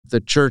the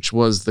church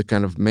was the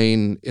kind of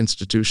main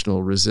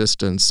institutional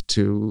resistance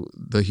to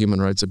the human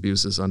rights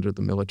abuses under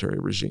the military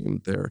regime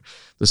there.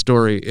 The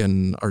story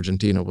in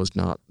Argentina was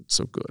not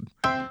so good.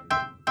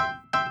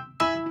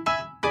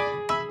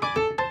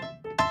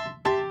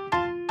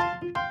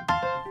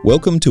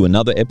 Welcome to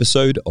another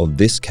episode of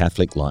This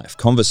Catholic Life.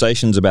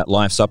 Conversations about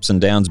life's ups and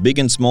downs, big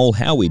and small,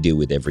 how we deal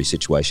with every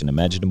situation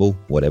imaginable,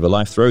 whatever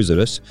life throws at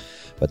us,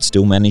 but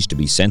still manage to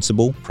be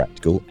sensible,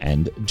 practical,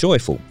 and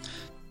joyful.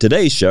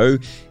 Today's show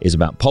is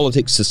about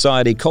politics,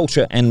 society,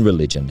 culture, and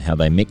religion, how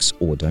they mix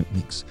or don't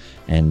mix.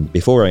 And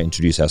before I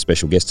introduce our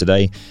special guest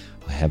today,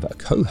 I have a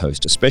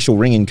co-host, a special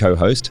ring-in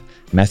co-host,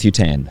 Matthew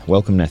Tan.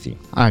 Welcome, Matthew.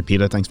 Hi,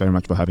 Peter. Thanks very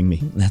much for having me.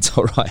 That's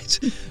all right.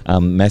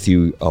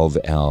 Matthew of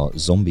our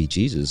Zombie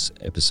Jesus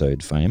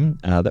episode fame.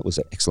 That was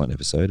an excellent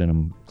episode, and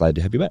I'm glad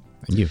to have you back.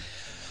 Thank you.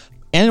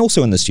 And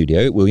also in the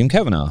studio, William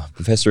Kavanagh,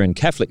 Professor in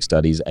Catholic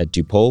Studies at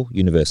DePaul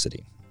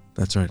University.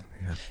 That's right.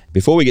 Yeah.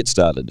 Before we get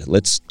started,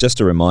 just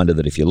a reminder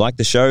that if you like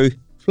the show,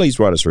 please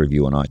write us a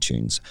review on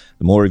iTunes.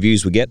 The more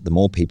reviews we get, the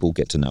more people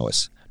get to know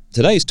us.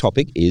 Today's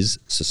topic is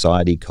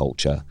society,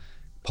 culture,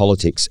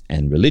 politics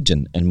and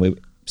religion, and we're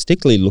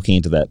particularly looking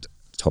into that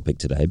topic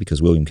today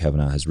because William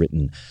Kavanagh has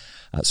written,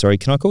 sorry,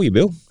 can I call you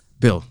Bill?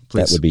 Bill,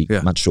 please. That would be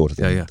much shorter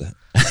than that.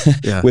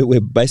 Yeah. We're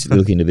basically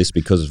looking into this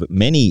because of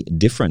many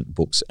different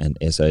books and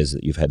essays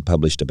that you've had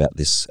published about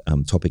this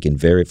topic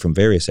from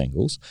various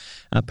angles.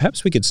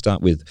 Perhaps we could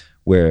start with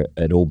where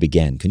it all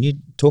began. Can you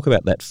talk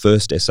about that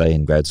first essay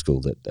in grad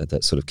school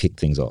that sort of kicked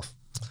things off?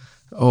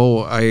 Oh,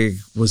 I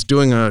was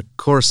doing a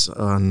course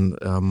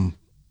on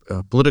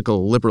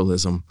political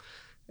liberalism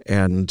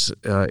and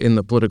in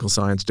the political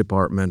science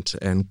department,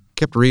 and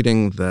kept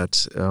reading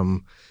that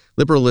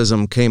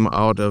liberalism came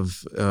out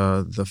of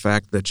the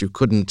fact that you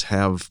couldn't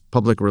have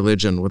public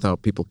religion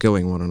without people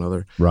killing one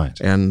another. Right.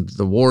 And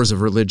the wars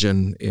of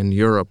religion in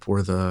Europe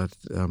were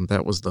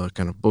that was the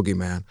kind of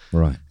boogeyman.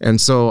 Right. And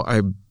so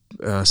I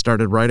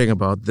started writing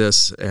about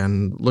this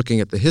and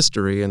looking at the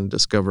history and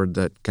discovered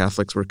that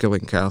Catholics were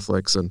killing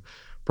Catholics and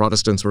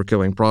Protestants were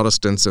killing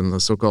Protestants in the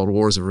so-called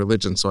wars of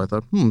religion. So I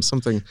thought,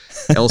 something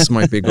else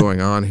might be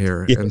going on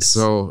here. Yes. And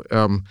so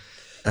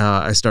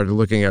I started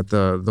looking at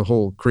the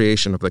whole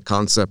creation of the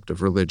concept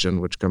of religion,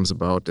 which comes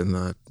about in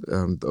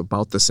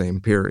about the same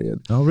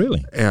period. Oh,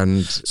 really?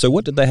 And so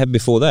what did they have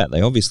before that?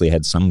 They obviously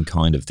had some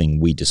kind of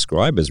thing we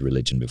describe as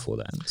religion before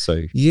that.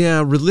 So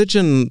yeah,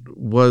 religion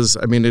was,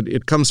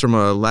 it comes from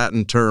a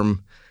Latin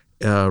term,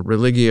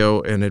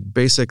 religio, and it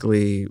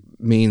basically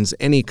means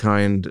any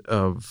kind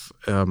of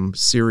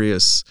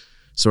serious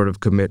sort of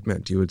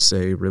commitment. You would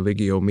say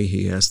religio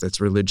mihi est,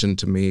 that's religion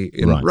to me,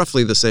 in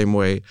roughly the same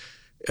way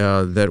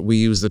that we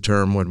use the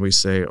term when we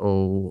say,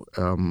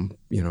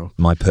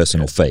 my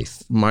personal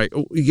faith.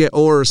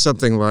 Or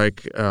something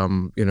like,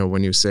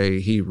 when you say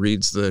he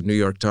reads the New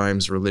York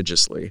Times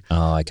religiously.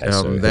 Oh, okay,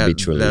 so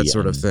habitually. That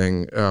sort of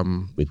thing.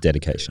 With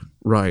dedication.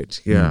 Right,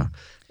 yeah.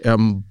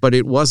 But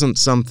it wasn't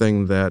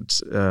something that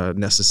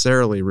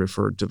necessarily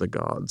referred to the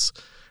gods.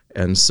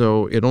 And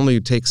so it only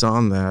takes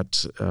on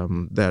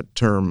that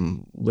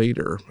term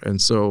later. And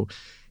so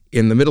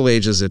in the Middle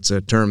Ages, it's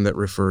a term that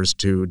refers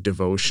to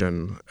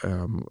devotion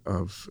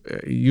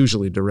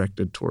usually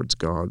directed towards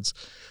gods.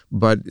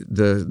 But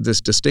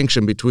this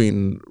distinction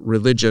between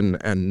religion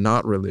and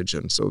not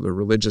religion, so the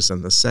religious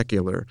and the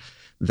secular,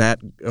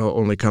 that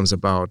only comes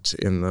about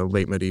in the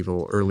late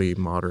medieval, early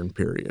modern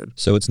period.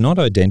 So it's not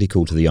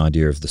identical to the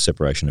idea of the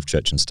separation of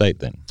church and state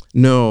then?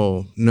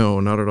 No,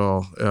 not at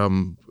all.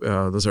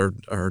 Those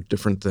are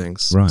different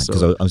things. Right,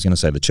 because I was going to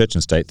say the church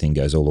and state thing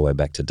goes all the way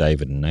back to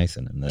David and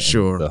Nathan and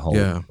the whole,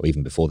 or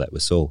even before that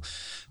with Saul.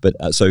 But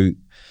so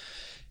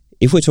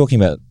if we're talking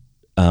about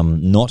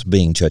not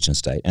being church and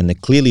state,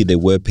 and clearly there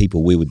were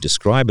people we would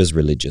describe as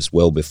religious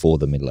well before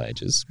the Middle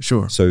Ages.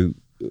 Sure. So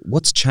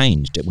what's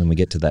changed when we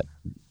get to that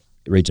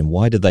region?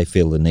 Why did they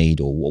feel the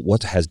need, or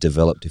what has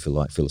developed, if you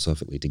like,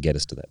 philosophically to get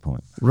us to that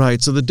point? Right.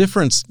 So the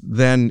difference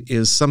then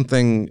is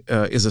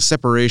is a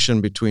separation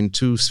between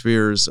two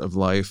spheres of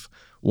life,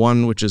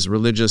 one which is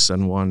religious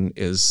and one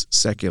is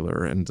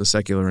secular. And the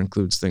secular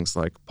includes things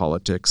like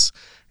politics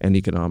and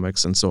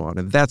economics and so on.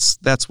 And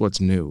that's what's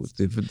new.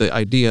 The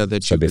idea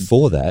that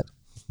before that,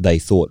 they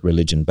thought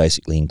religion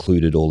basically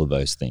included all of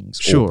those things.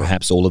 Sure. Or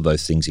perhaps all of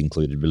those things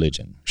included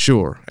religion.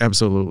 Sure,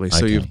 absolutely. Okay.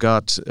 So you've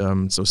got,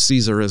 so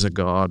Caesar is a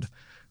god.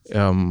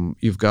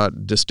 You've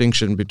got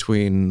distinction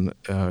between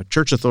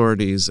church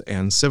authorities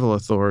and civil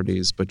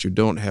authorities, but you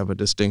don't have a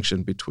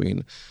distinction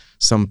between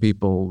some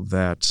people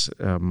that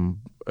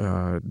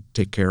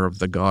take care of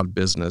the God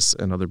business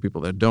and other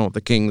people that don't.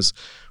 The kings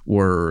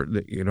were,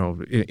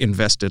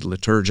 invested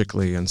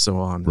liturgically and so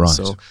on. Right.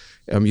 So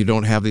you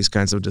don't have these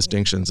kinds of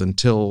distinctions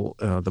until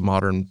the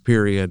modern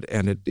period,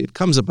 and it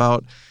comes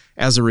about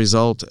as a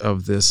result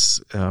of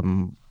this,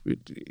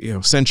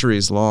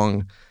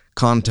 centuries-long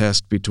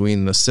contest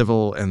between the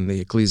civil and the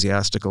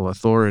ecclesiastical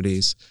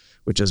authorities,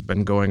 which has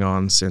been going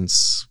on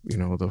since, the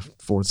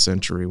 4th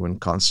century when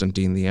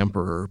Constantine the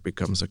emperor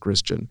becomes a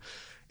Christian.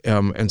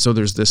 And so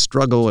there's this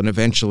struggle, and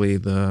eventually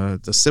the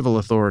civil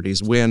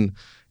authorities win,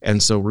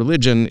 And so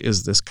religion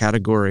is this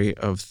category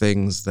of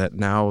things that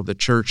now the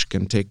church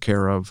can take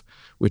care of,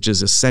 which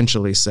is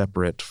essentially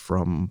separate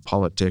from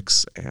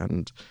politics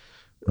and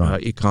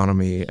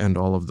economy and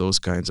all of those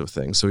kinds of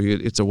things. So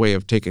it's a way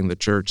of taking the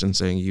church and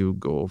saying, you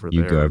go over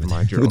there and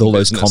mind your with own all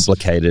business. those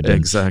complicated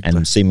Exactly.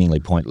 and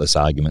seemingly pointless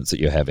arguments that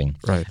you're having.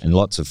 Right. And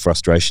lots of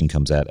frustration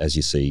comes out as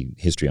you see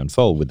history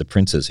unfold with the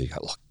princes who go,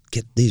 look,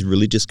 these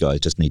religious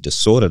guys just need to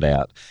sort it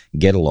out,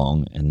 get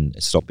along, and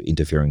stop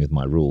interfering with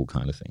my rule,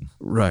 kind of thing.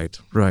 Right.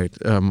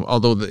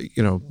 Although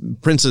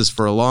princes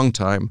for a long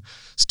time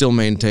still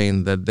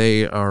maintain that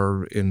they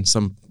are in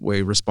some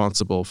way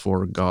responsible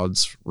for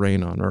God's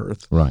reign on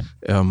earth. Right.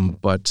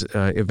 But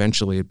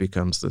eventually it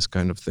becomes this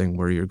kind of thing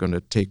where you're going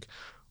to take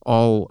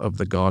all of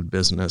the God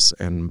business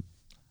and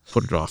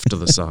put it off to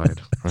the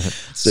side. Right.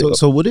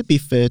 So would it be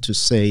fair to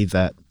say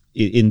that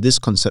in this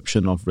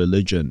conception of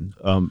religion,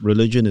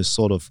 religion is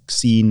sort of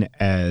seen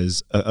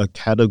as a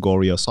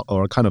category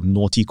or a kind of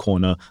naughty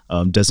corner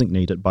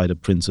designated by the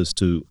princes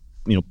to,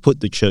 put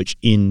the church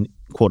in,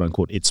 quote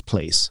unquote, its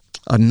place?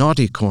 A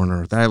naughty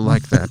corner. I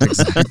like that.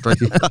 Exactly.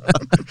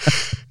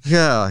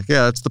 Yeah.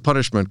 It's the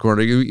punishment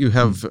corner. You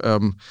have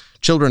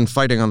children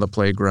fighting on the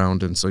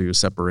playground, and so you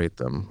separate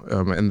them.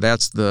 And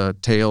that's the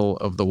tale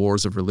of the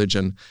wars of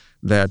religion,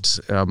 that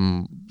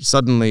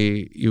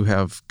suddenly you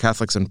have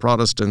Catholics and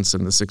Protestants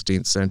in the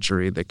 16th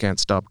century. They can't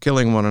stop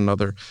killing one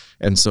another,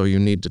 and so you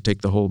need to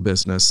take the whole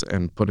business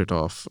and put it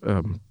off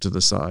to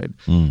the side.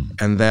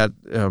 And that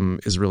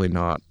is really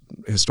not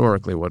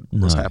historically what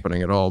was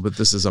happening at all. But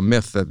this is a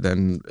myth that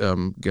then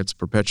gets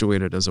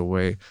perpetuated as a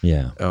way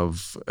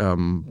of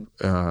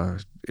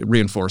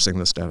reinforcing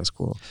the status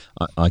quo.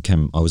 I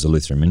was a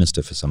Lutheran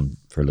minister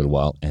for a little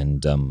while,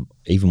 and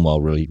even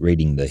while really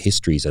reading the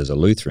histories as a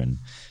Lutheran,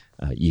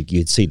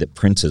 you'd see that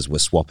princes were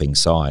swapping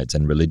sides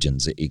and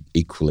religions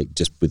equally,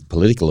 just with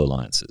political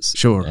alliances.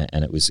 Sure.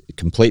 And it was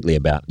completely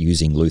about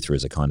using Luther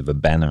as a kind of a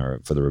banner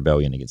for the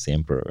rebellion against the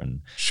emperor,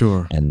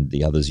 and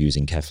the others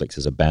using Catholics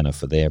as a banner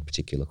for their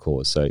particular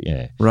cause. So,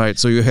 yeah. Right.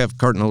 So you have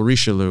Cardinal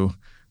Richelieu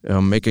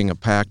making a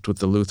pact with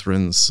the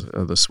Lutherans,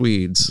 the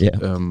Swedes. Yeah.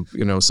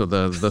 So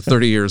the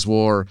 30 Years'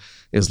 War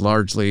is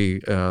largely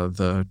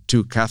the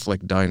two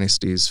Catholic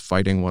dynasties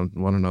fighting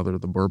one another,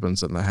 the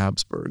Bourbons and the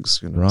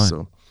Habsburgs. Right.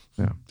 So,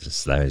 yeah.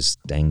 Just those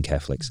dang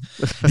Catholics.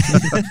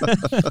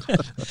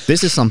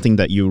 This is something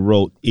that you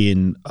wrote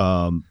in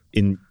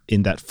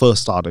that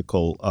first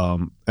article.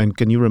 And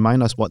can you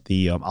remind us what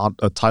the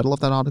title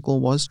of that article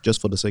was, just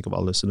for the sake of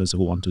our listeners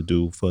who want to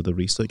do further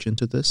research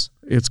into this?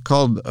 It's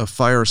called A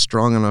Fire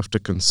Strong Enough to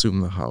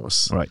Consume the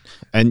House. Right.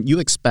 And you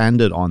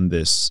expanded on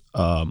this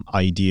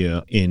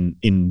idea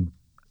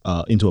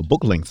into a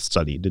book-length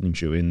study,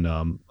 didn't you, in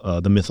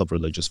The Myth of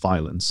Religious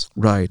Violence?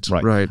 Right.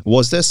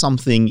 Was there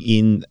something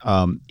in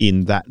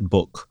that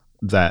book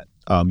that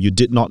you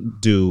did not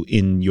do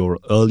in your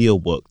earlier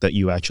work that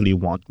you actually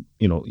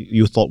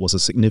you thought was a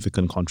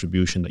significant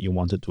contribution that you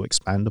wanted to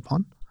expand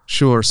upon?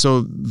 Sure.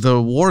 So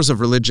the Wars of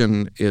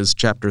Religion is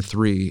chapter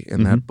 3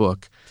 in that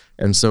book.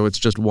 And so it's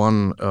just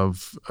one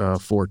of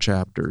 4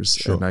 chapters.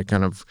 Sure. And I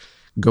kind of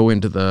go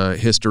into the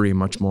history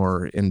much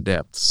more in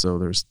depth. So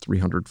there's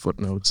 300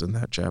 footnotes in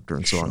that chapter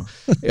and so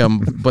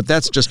on. But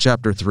that's just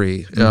chapter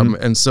 3.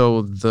 And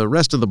so the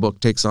rest of the book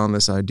takes on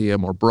this idea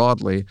more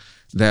broadly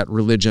that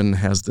religion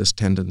has this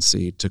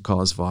tendency to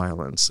cause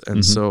violence.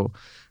 And so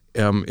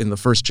in the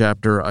first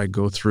chapter, I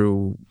go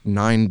through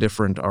 9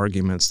 different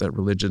arguments that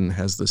religion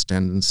has this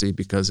tendency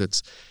because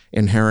it's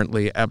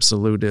inherently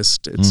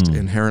absolutist, it's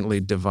inherently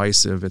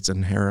divisive, it's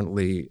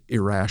inherently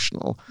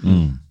irrational.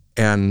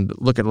 And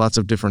look at lots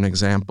of different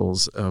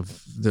examples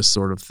of this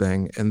sort of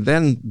thing, and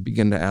then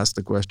begin to ask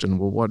the question,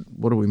 well,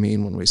 what do we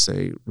mean when we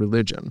say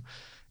religion?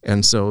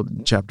 And so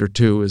chapter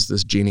 2 is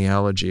this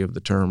genealogy of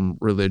the term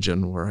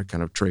religion, where I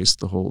kind of trace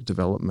the whole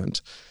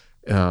development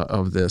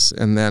of this.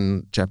 And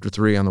then chapter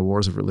 3 on the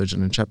wars of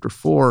religion, and chapter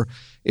 4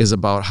 is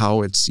about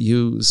how it's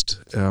used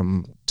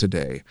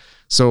today.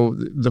 So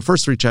the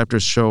first 3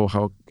 chapters show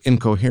how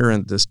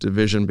incoherent this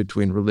division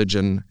between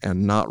religion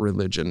and not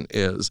religion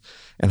is,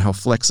 and how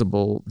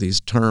flexible these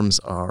terms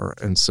are.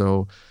 And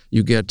so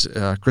you get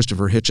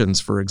Christopher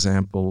Hitchens, for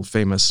example,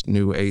 famous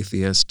new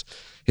atheist.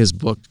 His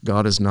book,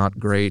 God is Not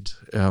Great,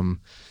 an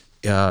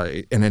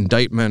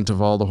indictment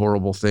of all the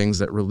horrible things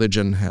that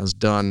religion has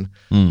done.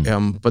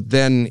 But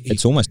then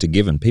it's almost a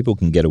given. People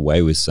can get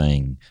away with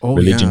saying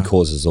religion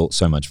causes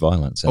so much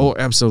violence.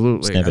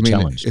 Absolutely. It's never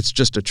challenged. It's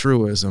just a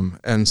truism.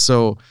 And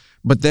so,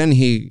 but then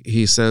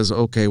he says,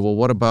 okay, well,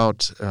 what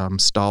about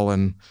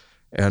Stalin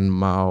and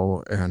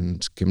Mao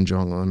and Kim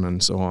Jong-un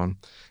and so on?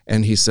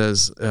 And he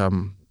says,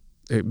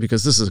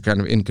 because this is a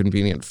kind of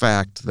inconvenient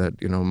fact that,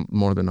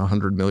 more than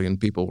 100 million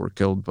people were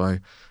killed by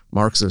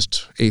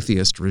Marxist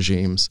atheist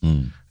regimes.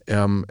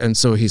 And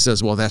so he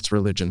says, well, that's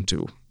religion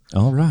too.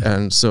 Oh, right.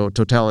 And so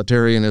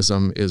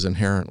totalitarianism is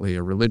inherently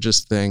a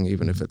religious thing,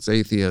 even if it's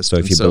atheist. So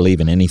if you believe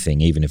in anything,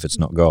 even if it's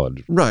not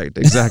God. Right,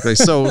 exactly.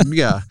 So,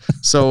 yeah.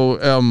 So,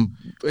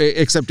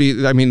 except,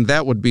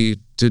 that would be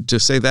to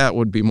say that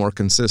would be more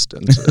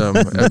consistent.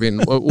 I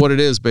mean, what it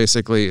is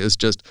basically is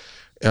just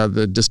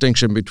the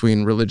distinction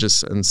between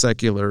religious and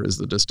secular is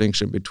the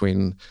distinction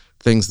between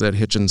things that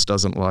Hitchens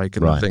doesn't like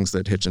and the things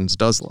that Hitchens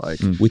does like.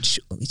 Which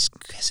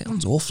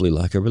sounds awfully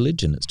like a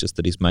religion. It's just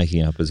that he's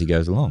making up as he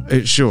goes along.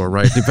 Sure,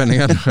 right,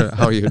 depending on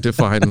how you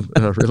define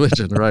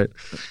religion, right?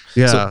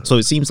 Yeah. So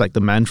it seems like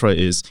the mantra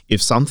is,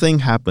 if something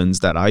happens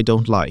that I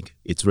don't like,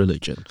 it's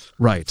religion.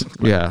 Right.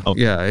 Yeah.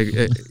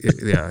 Okay.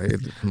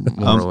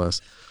 More or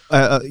less.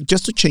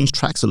 Just to change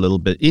tracks a little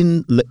bit,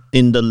 in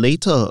the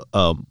later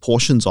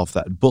portions of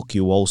that book,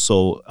 you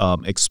also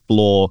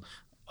explore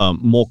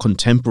more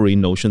contemporary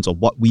notions of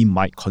what we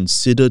might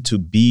consider to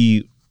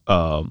be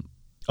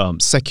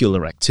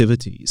secular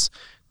activities,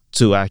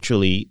 to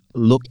actually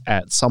look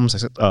at some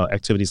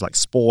activities like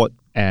sport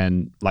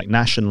and like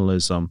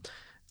nationalism.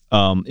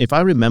 If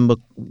I remember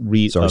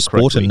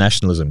sport and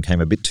nationalism came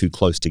a bit too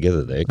close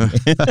together there.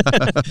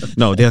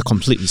 No, they're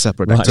completely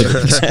separate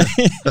activities,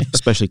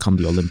 especially come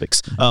the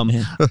Olympics.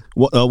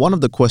 One of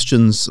the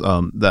questions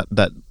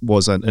that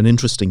was an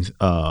interesting,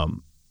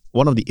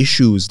 one of the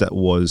issues that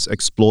was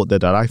explored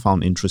that I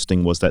found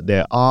interesting was that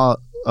there are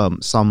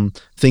some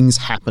things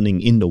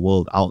happening in the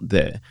world out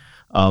there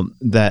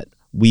that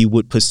we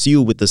would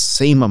pursue with the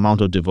same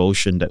amount of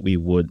devotion that we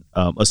would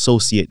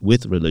associate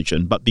with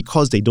religion, but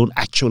because they don't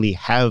actually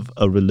have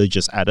a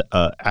religious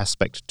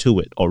aspect to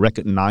it, or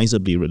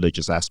recognizably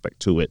religious aspect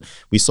to it,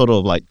 we sort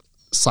of like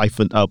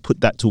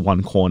put that to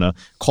one corner,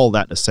 call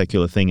that a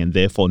secular thing, and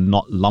therefore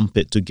not lump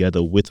it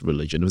together with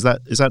religion. Is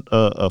that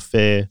a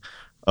fair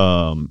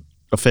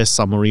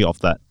summary of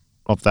that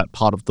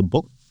part of the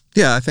book?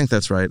 Yeah, I think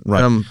that's right.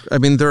 I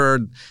mean,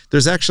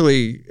 there's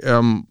actually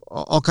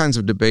all kinds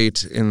of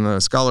debate in the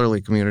scholarly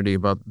community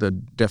about the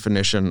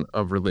definition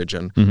of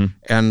religion. Mm-hmm.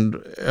 And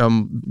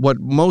what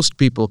most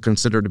people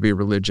consider to be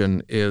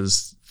religion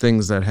is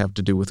things that have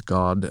to do with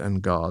God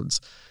and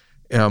gods.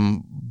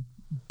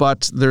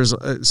 But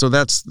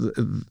that's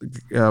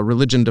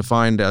religion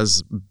defined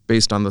as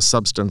based on the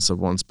substance of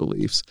one's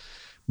beliefs.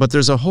 But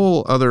there's a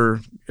whole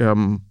other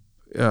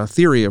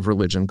theory of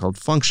religion called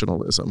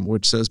functionalism,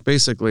 which says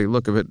basically,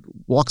 look, if it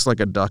walks like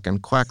a duck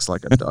and quacks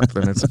like a duck,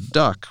 then it's a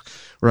duck,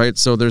 right?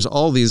 So there's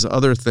all these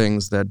other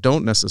things that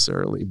don't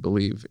necessarily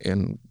believe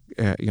in,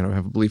 have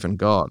a belief in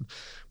God,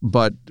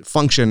 but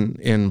function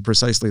in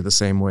precisely the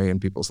same way in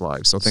people's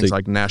lives. So things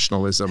like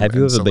nationalism. Have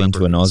you ever been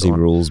to an Aussie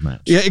rules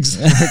match? Yeah,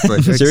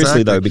 exactly.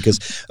 Seriously though, because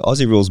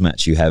Aussie rules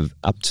match, you have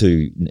up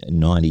to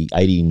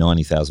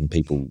 90,000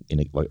 people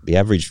in it. The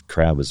average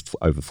crowd was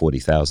over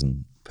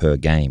 40,000 per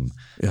game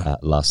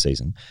last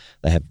season.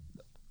 They have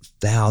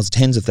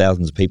tens of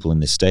thousands of people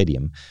in this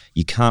stadium.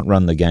 You can't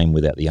run the game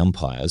without the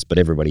umpires, but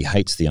everybody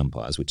hates the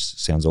umpires, which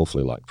sounds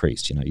awfully like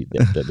priests.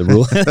 The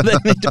rule, they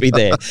need to be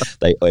there.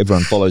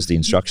 Everyone follows the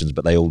instructions,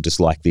 but they all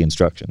dislike the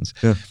instructions.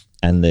 Yeah.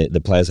 And the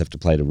players have to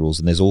play the rules,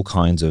 and there's all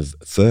kinds of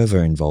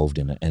fervour involved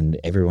in it, and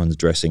everyone's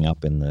dressing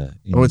up in the.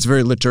 It's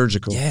very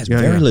liturgical. Yeah, it's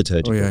very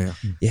liturgical. Oh,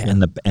 yeah.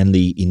 And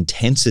the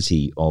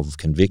intensity of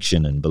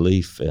conviction and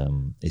belief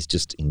is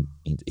just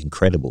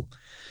incredible.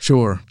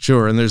 Sure.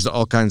 And there's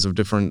all kinds of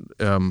different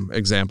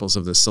examples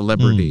of this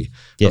celebrity,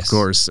 of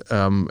course,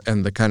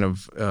 and the kind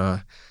of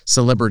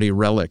celebrity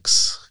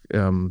relics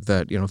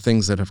that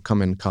things that have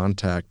come in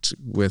contact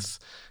with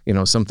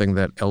something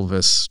that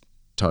Elvis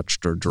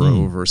touched or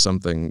drove or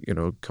something,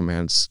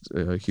 commands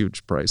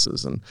huge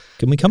prices. And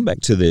can we come back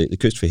to the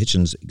Christopher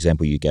Hitchens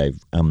example you gave?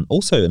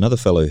 Also, another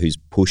fellow who's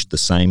pushed the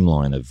same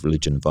line of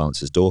religion and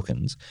violence is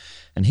Dawkins,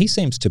 and he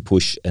seems to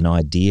push an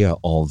idea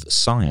of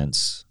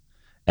science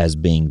as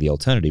being the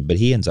alternative, but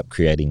he ends up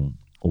creating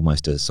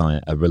almost a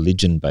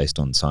religion based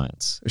on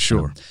science.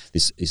 Sure.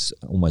 This is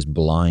almost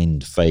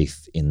blind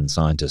faith in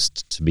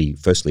scientists to be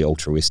firstly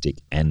altruistic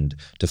and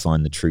to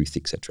find the truth,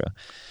 etc.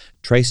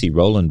 Tracy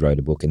Rowland wrote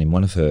a book, and in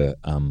one of her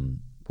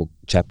book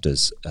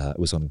chapters, it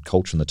was on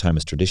culture and the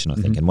Thomist tradition, I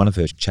think, and one of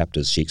her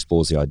chapters she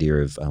explores the idea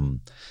of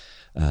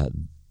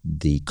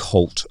the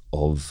cult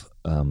of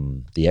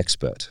the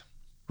expert.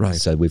 Right.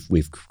 So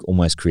we've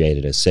almost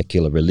created a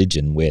secular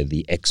religion where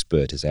the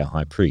expert is our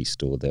high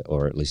priest,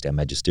 or at least our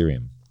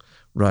magisterium.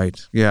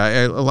 Right.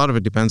 Yeah. A lot of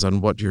it depends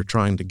on what you're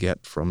trying to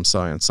get from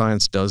science.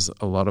 Science does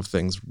a lot of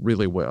things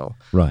really well.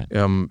 Right.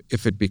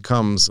 If it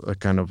becomes a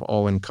kind of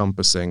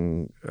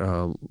all-encompassing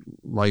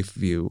life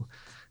view,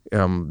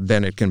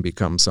 then it can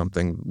become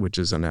something which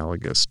is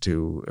analogous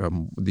to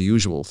the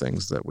usual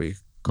things that we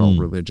call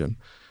religion.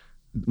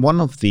 One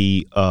of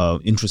the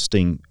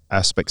interesting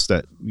aspects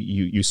that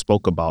you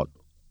spoke about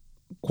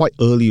quite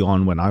early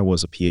on when I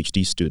was a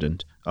PhD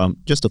student,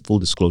 just a full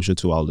disclosure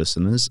to our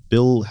listeners,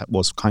 Bill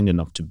was kind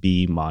enough to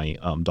be my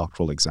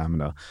doctoral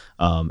examiner,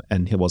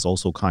 and he was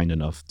also kind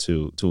enough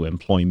to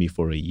employ me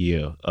for a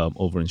year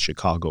over in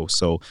Chicago.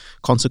 So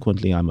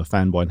consequently, I'm a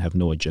fanboy and have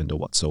no agenda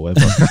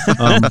whatsoever.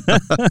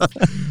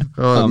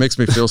 It makes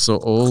me feel so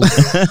old.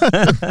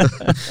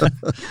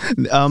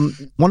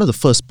 One of the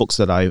first books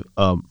that I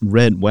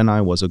read when I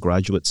was a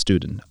graduate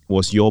student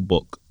was your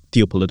book,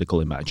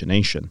 Theopolitical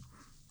Imagination,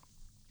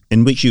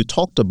 in which you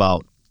talked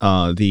about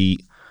the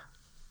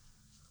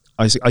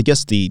I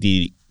guess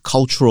the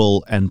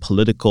cultural and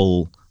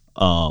political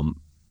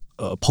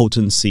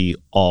potency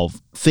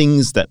of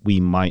things that we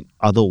might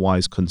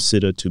otherwise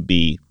consider to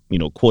be,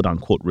 quote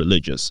unquote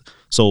religious.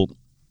 So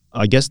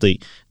I guess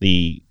the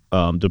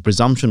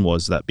presumption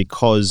was that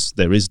because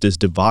there is this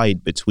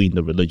divide between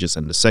the religious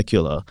and the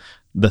secular,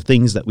 the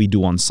things that we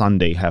do on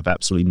Sunday have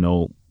absolutely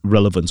no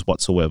relevance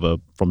whatsoever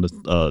from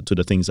to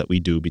the things that we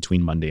do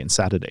between Monday and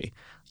Saturday.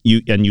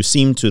 You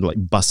seem to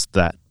bust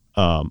that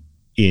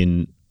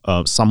in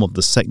some of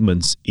the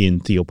segments in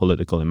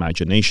Theopolitical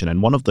Imagination.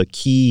 And one of the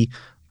key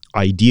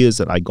ideas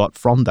that I got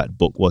from that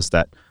book was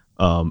that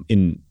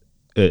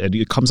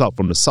it comes out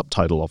from the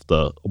subtitle of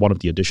one of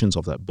the editions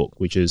of that book,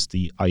 which is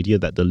the idea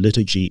that the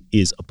liturgy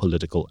is a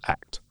political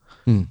act.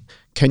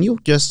 Can you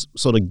just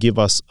sort of give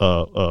us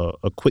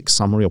a quick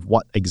summary of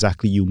what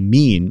exactly you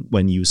mean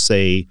when you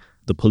say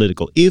the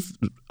political? If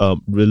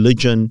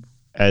religion,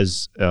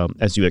 as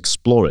you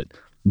explore it,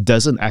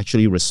 doesn't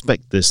actually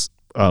respect this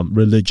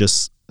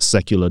religious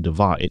secular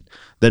divide,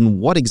 then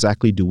what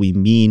exactly do we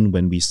mean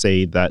when we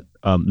say that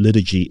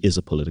liturgy is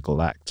a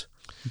political act?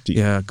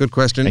 Yeah, good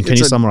question. And can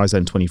you summarize that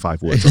in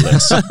 25 words or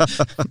less?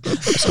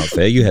 That's not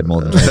fair. You had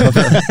more than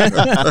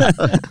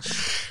 25.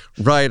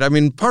 Right. I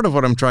mean, part of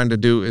what I'm trying to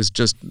do is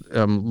just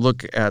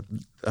look at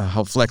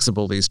how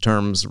flexible these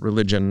terms,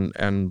 religion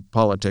and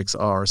politics,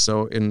 are.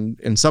 So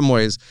in some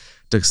ways,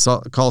 to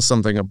call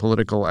something a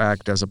political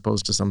act as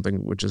opposed to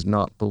something which is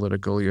not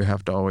political, you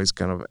have to always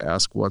kind of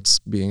ask what's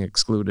being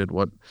excluded,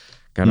 what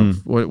kind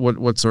of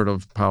what sort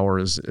of power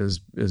is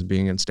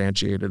being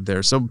instantiated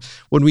there. So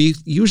when we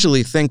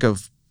usually think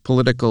of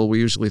political, we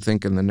usually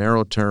think in the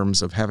narrow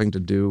terms of having to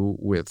do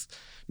with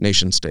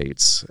nation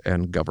states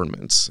and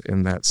governments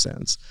in that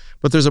sense.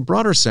 But there's a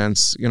broader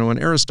sense, when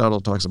Aristotle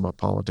talks about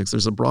politics,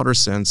 there's a broader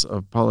sense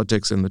of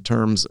politics in the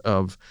terms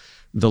of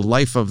the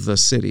life of the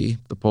city,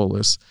 the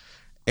polis,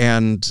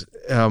 and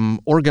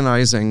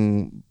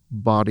organizing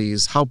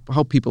bodies, how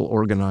people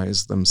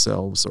organize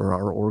themselves or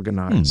are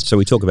organized. So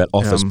we talk about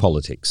office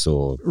politics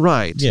or...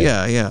 Right,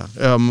 yeah.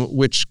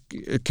 Which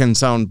can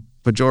sound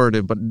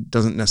pejorative, but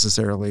doesn't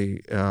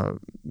necessarily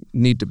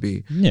need to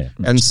be. Yeah,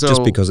 and so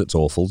just because it's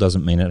awful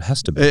doesn't mean it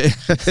has to be.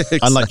 Exactly.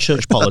 Unlike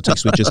church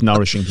politics, which is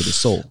nourishing to the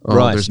soul.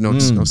 Right. There's no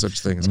such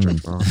thing as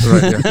church politics.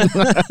 Right,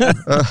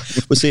 yeah.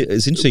 Well, see,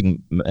 it's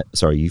interesting.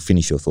 Sorry, you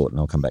finish your thought and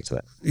I'll come back to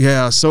that.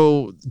 Yeah,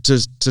 so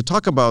to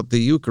talk about the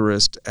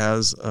Eucharist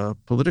as a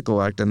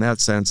political act in that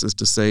sense is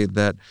to say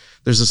that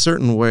there's a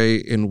certain way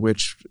in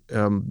which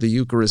the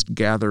Eucharist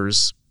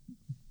gathers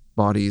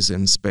bodies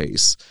in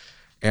space,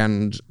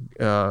 and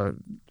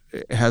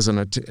has an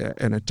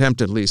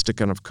attempt at least to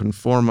kind of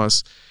conform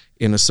us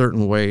in a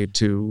certain way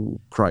to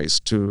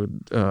Christ, to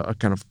a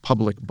kind of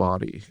public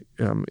body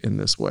in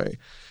this way.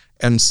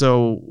 And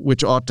so,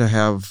 which ought to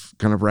have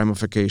kind of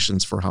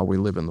ramifications for how we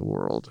live in the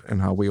world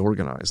and how we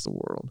organize the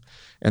world.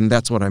 And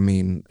that's what I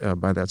mean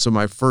by that. So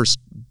my first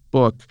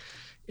book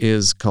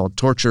is called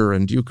Torture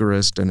and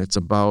Eucharist, and it's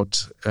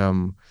about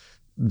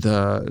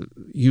the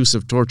use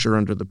of torture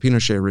under the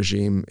Pinochet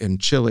regime in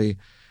Chile,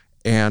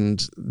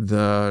 and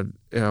the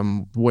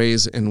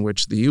ways in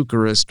which the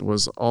Eucharist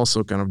was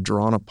also kind of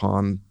drawn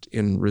upon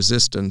in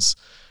resistance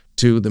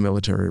to the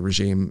military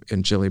regime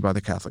in Chile by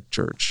the Catholic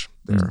Church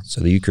there.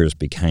 So the Eucharist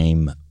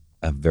became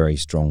a very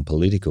strong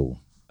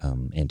political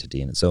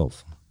entity in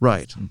itself.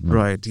 Right,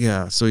 right,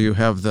 yeah. So you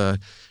have the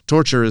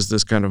torture is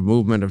this kind of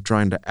movement of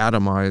trying to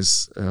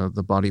atomize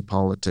the body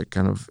politic,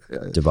 kind of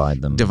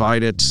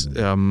divide it,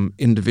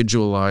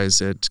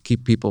 individualize it,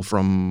 keep people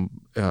from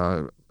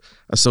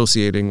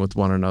associating with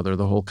one another,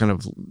 the whole kind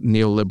of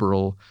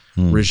neoliberal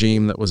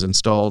regime that was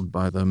installed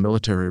by the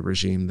military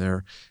regime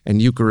there.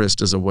 And Eucharist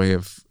is a way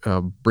of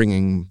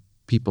bringing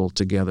people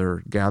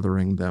together,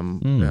 gathering them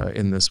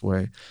in this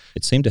way.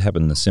 It seemed to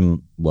happen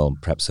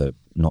perhaps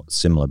not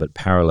similar, but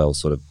parallel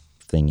sort of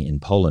thing in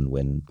Poland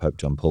when Pope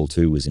John Paul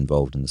II was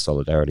involved in the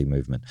Solidarity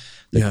movement.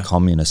 The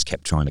communists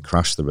kept trying to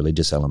crush the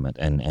religious element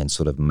and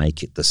sort of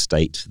make it the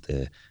state,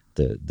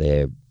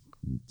 their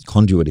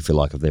conduit, if you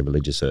like, of their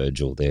religious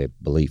urge or their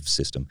belief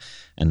system,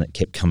 and it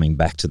kept coming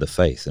back to the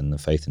faith. And the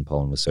faith in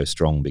Poland was so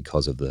strong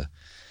because of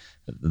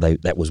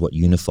that was what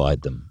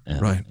unified them,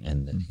 right?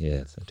 And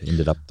so it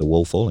ended up the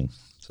wall falling.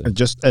 So.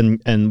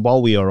 And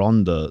while we are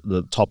on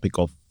the topic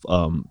of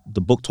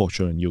the book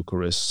Torture and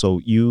Eucharist, so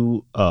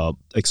you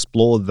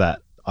explore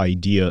that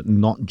idea,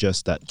 not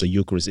just that the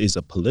Eucharist is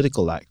a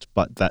political act,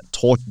 but that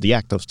the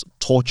act of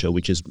torture,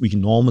 which is we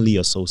normally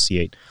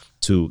associate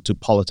to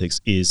politics,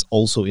 is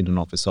also in and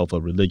of itself a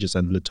religious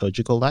and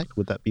liturgical act.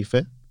 Would that be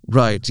fair?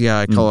 Right. Yeah,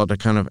 I call it a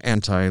kind of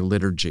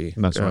anti-liturgy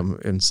right.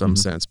 In some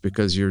sense,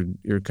 because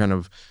you're kind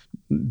of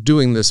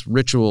doing this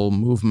ritual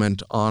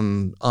movement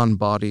on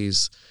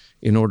bodies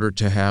in order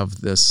to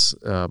have this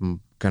kind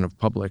of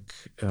public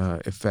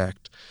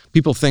effect.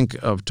 People think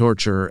of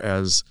torture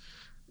as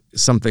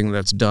something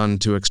that's done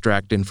to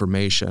extract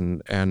information,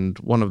 and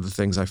one of the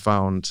things I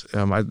found,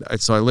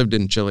 I lived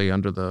in Chile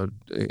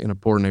in a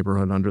poor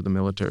neighborhood under the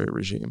military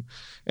regime,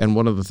 and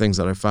one of the things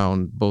that I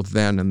found both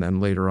then and then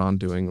later on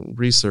doing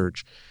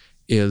research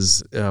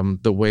is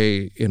the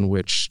way in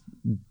which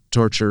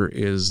torture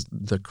is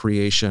the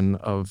creation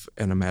of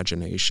an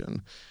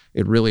imagination.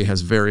 It really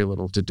has very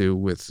little to do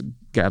with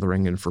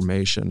gathering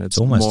information. It's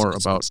more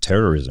about it's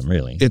terrorism,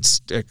 really.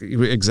 It's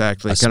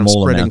exactly kind of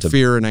spreading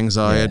fear and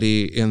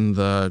anxiety in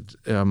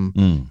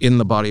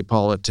the body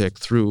politic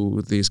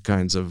through these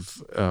kinds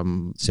of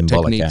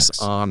techniques acts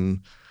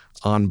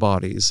on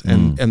bodies,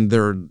 and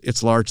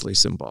it's largely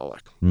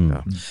symbolic.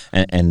 Yeah.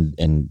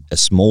 And a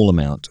small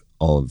amount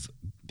of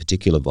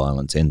particular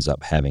violence ends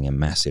up having a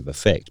massive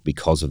effect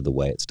because of the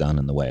way it's done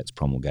and the way it's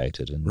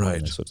promulgated and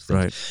those sorts of things.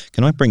 Right.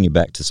 Can I bring you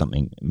back to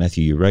something,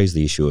 Matthew? You raised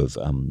the issue of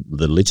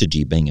the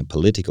liturgy being a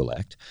political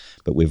act,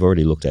 but we've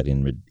already looked at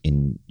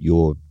in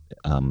your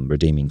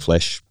Redeeming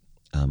Flesh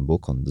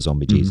book on the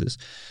zombie Jesus.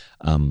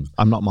 I'm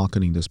not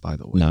marketing this, by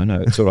the way.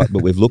 No, it's all right.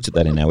 But we've looked at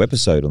that in our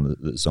episode on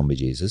the zombie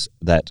Jesus,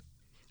 that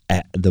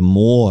the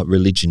more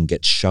religion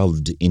gets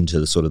shoved into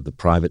the sort of the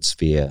private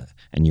sphere,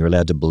 and you're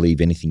allowed to believe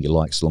anything you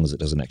like so long as it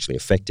doesn't actually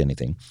affect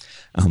anything,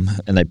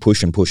 and they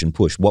push and push and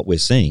push, what we're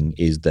seeing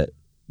is that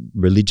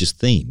religious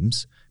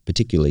themes,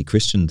 particularly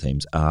Christian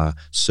themes, are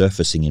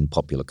surfacing in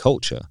popular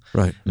culture.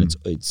 Right. And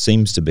it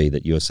seems to be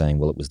that you're saying,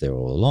 well, it was there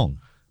all along.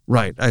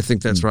 Right. I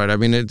think that's right. I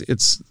mean,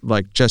 it's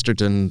like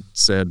Chesterton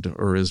said,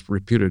 or is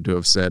reputed to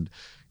have said,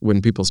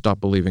 when people stop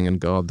believing in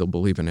God, they'll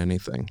believe in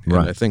anything. And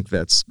I think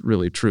that's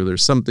really true.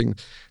 There's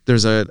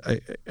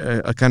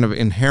a kind of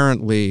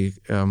inherently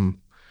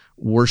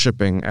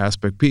worshiping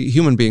aspect.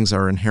 Human beings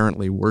are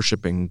inherently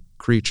worshiping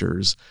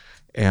creatures,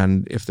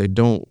 and if they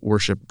don't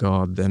worship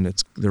God, then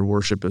their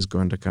worship is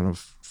going to kind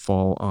of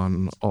fall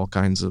on all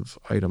kinds of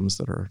items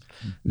that are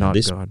not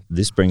God.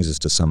 This brings us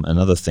to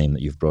another theme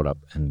that you've brought up,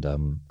 and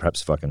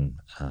perhaps if I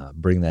can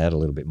bring that out a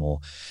little bit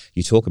more.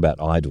 You talk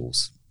about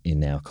idols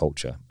in our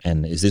culture,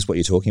 and is this what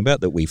you're talking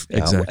about? That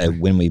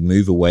when we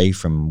move away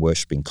from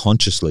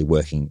consciously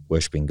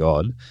worshipping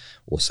God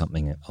or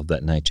something of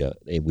that nature,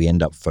 we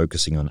end up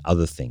focusing on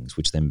other things,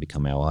 which then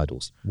become our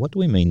idols. What do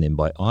we mean then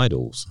by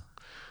idols?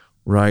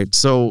 Right.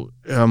 So,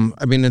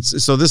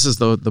 this is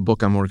the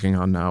book I'm working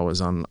on now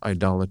is on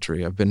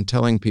idolatry. I've been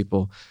telling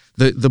people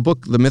the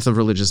book, The Myth of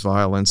Religious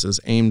Violence,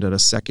 is aimed at a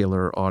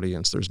secular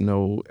audience. There's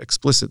no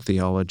explicit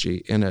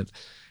theology in it.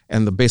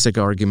 And the basic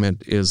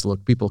argument is,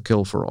 look, people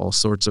kill for all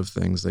sorts of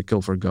things. They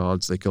kill for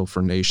gods, they kill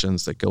for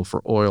nations, they kill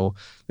for oil,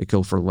 they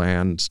kill for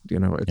land, et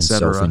cetera. And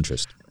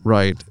self-interest.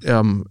 Right.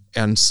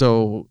 And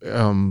so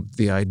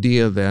the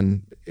idea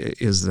then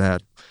is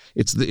that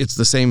it's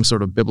the same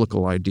sort of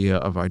biblical idea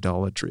of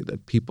idolatry,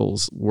 that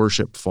people's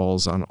worship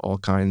falls on all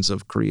kinds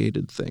of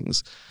created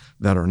things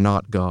that are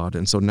not God.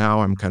 And so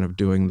now I'm kind of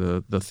doing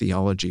the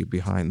theology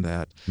behind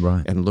that,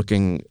 and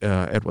looking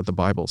at what the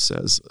Bible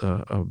says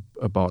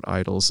about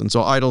idols. And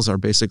so idols are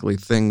basically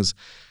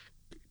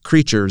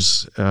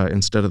creatures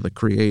instead of the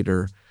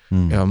creator,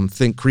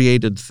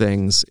 created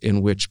things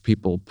in which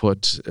people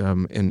put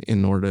an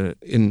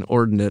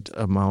inordinate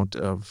amount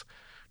of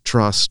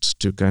trust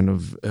to kind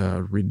of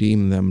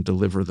redeem them,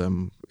 deliver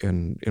them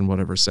in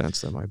whatever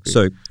sense that might be.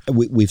 So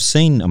we've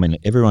seen,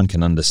 everyone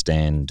can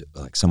understand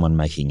like someone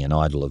making an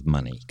idol of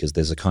money because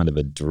there's a kind of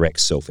a direct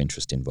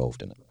self-interest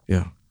involved in it.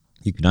 Yeah.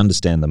 You can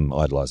understand them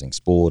idolizing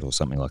sport or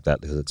something like that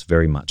because it's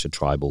very much a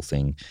tribal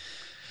thing.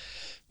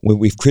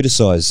 We've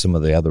criticized some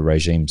of the other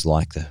regimes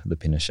like the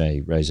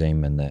Pinochet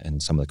regime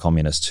and some of the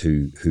communists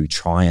who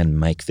try and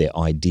make their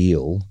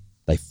ideal.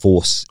 They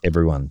force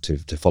everyone to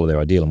follow their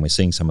ideal, and we're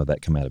seeing some of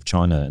that come out of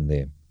China and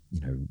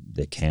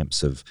their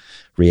camps of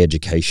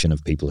re-education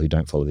of people who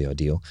don't follow the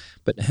ideal.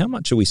 But how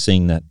much are we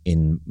seeing that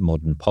in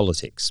modern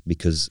politics?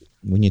 Because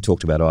when you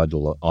talked about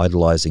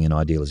idolizing an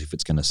ideal as if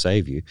it's going to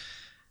save you,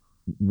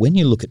 when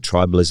you look at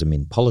tribalism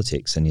in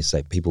politics and you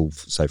say people,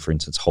 say for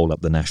instance, hold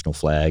up the national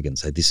flag and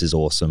say this is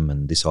awesome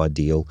and this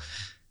ideal,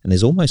 and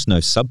there's almost no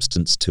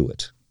substance to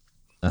it.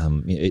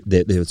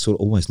 They're sort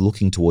of almost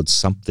looking towards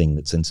something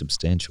that's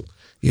insubstantial.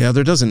 Yeah,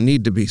 there doesn't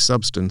need to be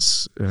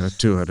substance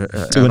to it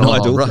to an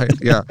idol, right?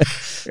 Yeah,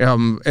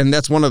 and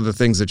that's one of the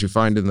things that you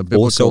find in the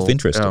biblical. Or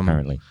self-interest,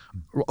 apparently.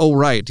 Oh,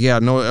 right. Yeah,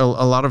 no.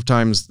 A lot of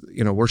times,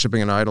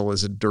 worshiping an idol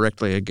is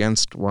directly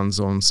against one's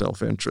own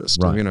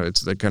self-interest. Right.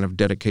 It's the kind of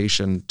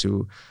dedication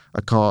to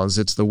a cause.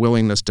 It's the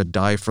willingness to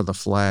die for the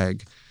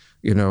flag.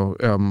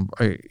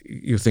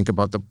 You think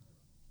about the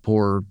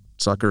poor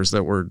suckers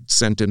that were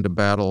sent into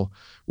battle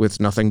with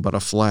nothing but a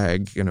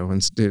flag,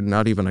 and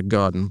not even a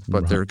gun,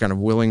 but they're kind of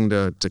willing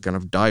to kind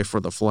of die for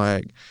the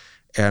flag.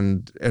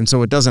 And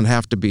so it doesn't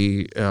have to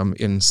be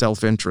in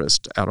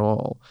self-interest at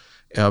all.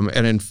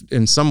 And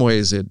in some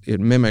ways it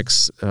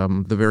mimics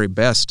the very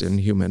best in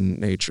human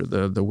nature,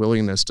 the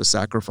willingness to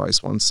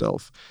sacrifice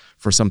oneself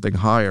for something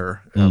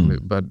higher.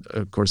 But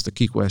of course the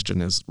key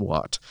question is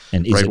what?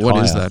 And is it what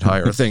higher? Is that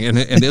higher thing?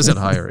 And is it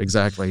higher?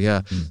 Exactly,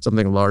 yeah.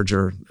 Something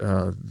larger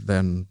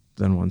than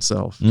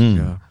oneself.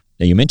 Yeah.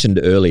 Now, you mentioned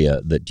earlier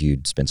that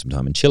you'd spent some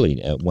time in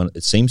Chile.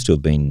 It seems to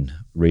have been,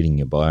 reading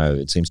your bio,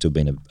 it seems to have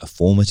been a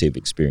formative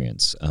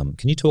experience.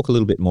 Can you talk a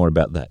little bit more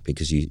about that?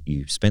 Because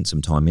you spent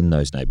some time in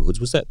those neighborhoods.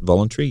 Was that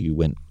voluntary? You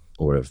went,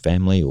 or a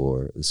family,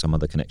 or some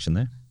other connection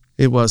there?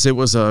 It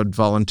was a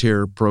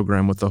volunteer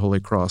program with the Holy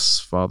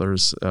Cross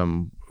Fathers,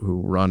 who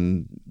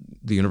run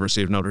the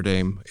University of Notre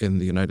Dame in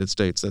the United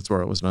States. That's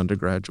where I was an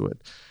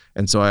undergraduate.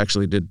 And so I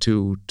actually did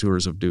 2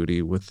 tours of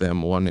duty with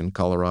them, one in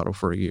Colorado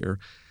for a year,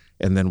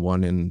 and then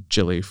one in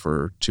Chile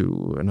for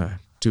 2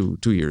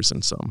 years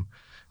and some.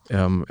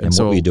 And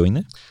so, what were you doing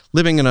there?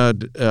 Living in a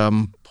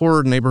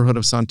poor neighborhood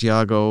of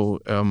Santiago.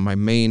 My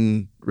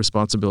main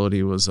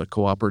responsibility was a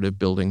cooperative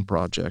building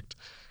project,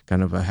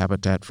 kind of a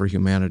Habitat for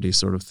Humanity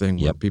sort of thing,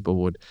 where people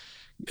would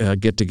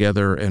get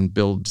together and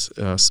build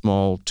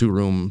small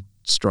 2-room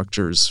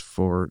structures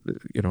for,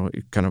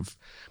 kind of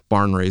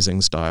barn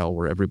raising style,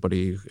 where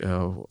everybody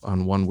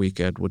on one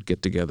weekend would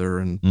get together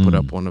and put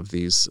up one of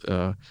these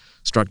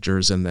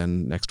structures, and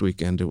then next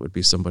weekend it would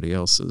be somebody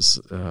else's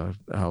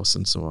house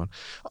and so on,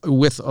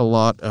 with a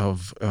lot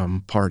of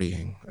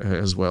partying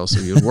as well. So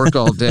you'd work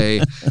all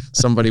day,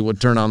 somebody would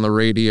turn on the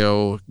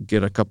radio,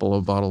 get a couple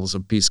of bottles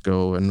of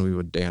Pisco, and we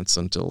would dance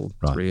until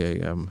 3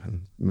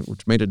 a.m.,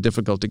 which made it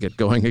difficult to get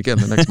going again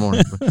the next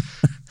morning.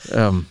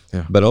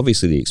 But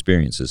obviously the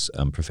experience has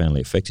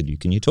profoundly affected you.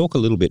 Can you talk a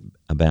little bit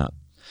about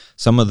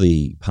some of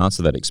the parts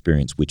of that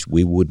experience which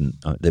we wouldn't,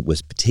 that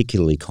was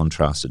particularly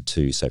contrasted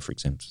to, say, for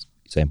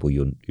example,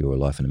 your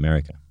life in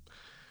America?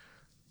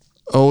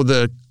 Oh,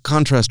 the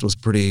contrast was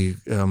pretty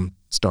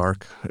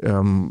stark.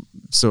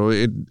 So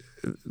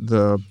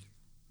the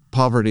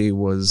poverty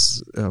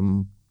was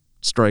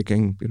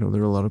striking. There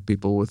were a lot of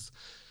people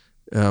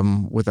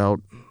without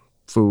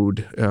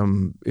food.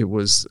 It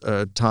was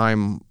a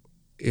time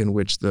in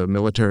which the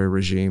military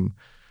regime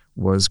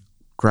was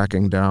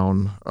cracking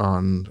down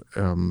on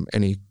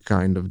any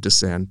kind of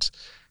dissent,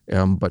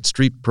 but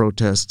street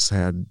protests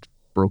had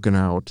broken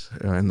out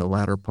in the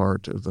latter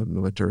part of the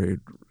military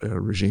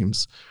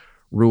regime's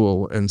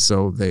rule, and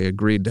so they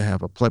agreed to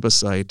have a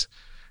plebiscite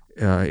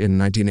in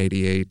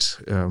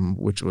 1988,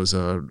 which was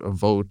a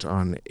vote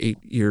on 8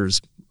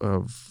 years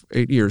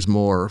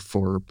more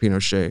for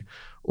Pinochet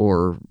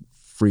or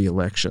free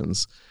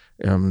elections.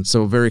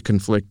 So very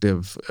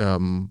conflictive,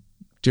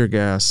 tear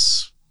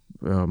gas,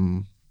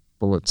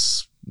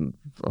 bullets,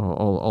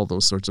 all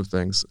those sorts of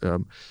things.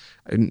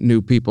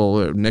 New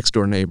people, next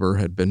door neighbor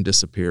had been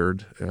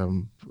disappeared.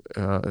 When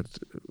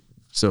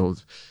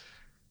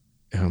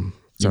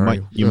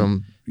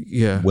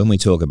we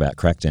talk about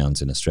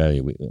crackdowns in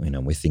Australia,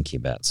 we're thinking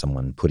about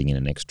someone putting in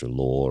an extra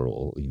law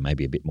or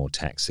maybe a bit more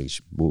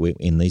taxation.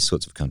 In these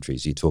sorts of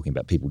countries, you're talking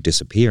about people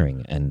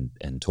disappearing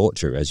and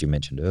torture, as you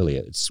mentioned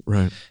earlier. It's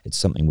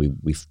something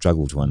we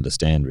struggle to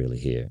understand really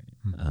here.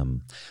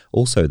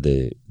 Also,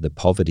 the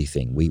poverty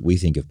thing. We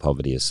think of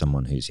poverty as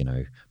someone who's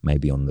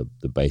maybe on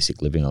the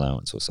basic living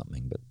allowance or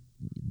something, but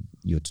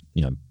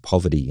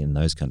poverty in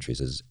those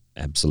countries is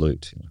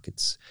absolute.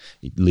 It's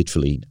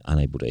literally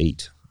unable to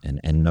eat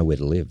and nowhere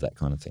to live, that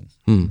kind of thing.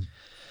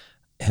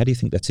 How do you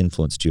think that's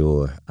influenced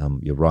your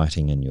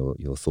writing and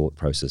your thought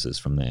processes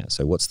from there?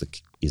 So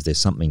is there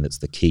something that's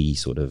the key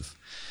sort of?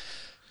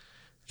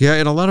 Yeah,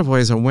 in a lot of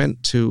ways, I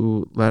went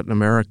to Latin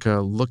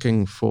America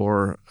looking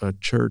for a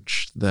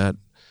church that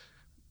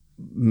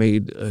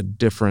made a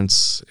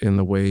difference in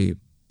the way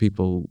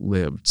people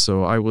lived.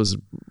 So I was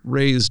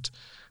raised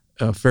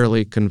a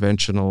fairly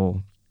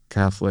conventional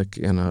Catholic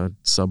in a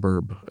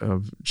suburb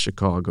of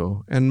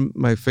Chicago, and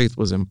my faith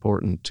was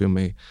important to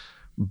me,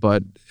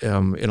 but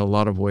in a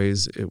lot of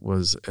ways it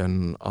was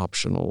an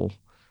optional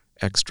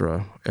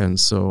extra. And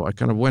so I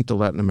kind of went to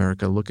Latin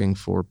America looking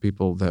for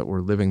people that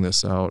were living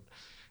this out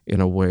in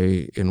a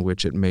way in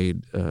which it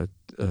made a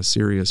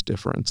serious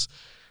difference.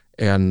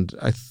 And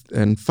I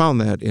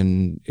found that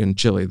in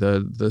Chile.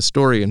 The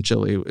story in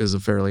Chile is a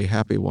fairly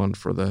happy one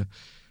for the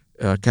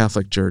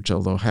Catholic Church,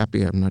 although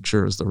happy I'm not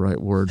sure is the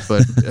right word,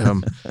 but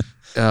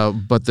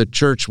the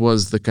church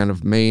was the kind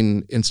of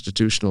main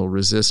institutional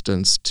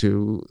resistance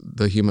to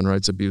the human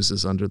rights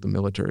abuses under the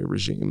military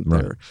regime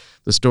there.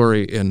 The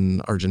story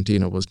in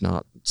Argentina was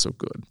not so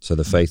good. So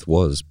the faith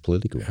was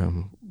political.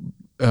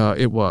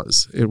 It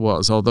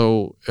was,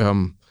 although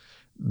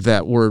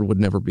that word would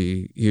never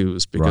be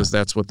used because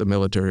that's what the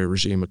military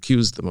regime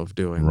accused them of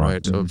doing,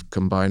 of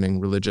combining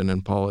religion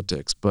and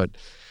politics. But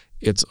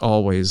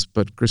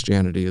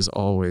Christianity is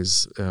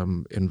always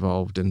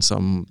involved in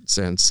some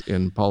sense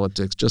in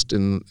politics,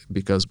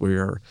 because we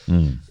are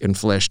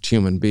enfleshed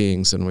human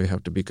beings and we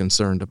have to be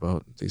concerned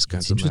about these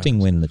kinds of matters. It's interesting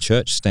when the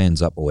church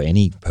stands up or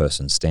any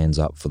person stands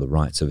up for the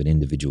rights of an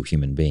individual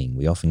human being,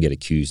 we often get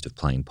accused of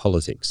playing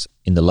politics.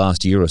 In the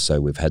last year or so,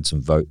 we've had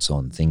some votes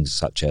on things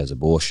such as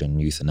abortion,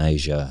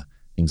 euthanasia,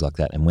 things like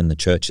that. And when the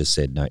church has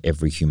said, no,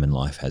 every human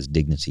life has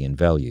dignity and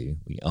value,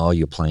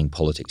 you're playing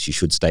politics, you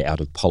should stay out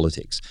of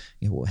politics.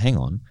 Well, hang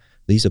on.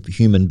 These are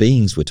human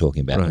beings we're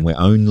talking about, and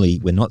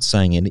we're not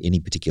saying any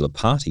particular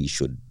party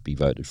should be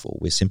voted for.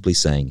 We're simply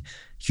saying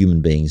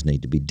human beings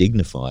need to be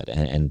dignified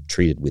and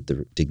treated with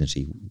the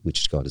dignity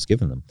which God has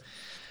given them.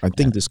 I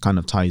think this kind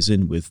of ties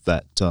in with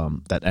that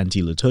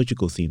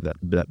anti-liturgical theme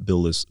that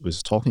Bill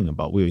was talking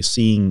about. We're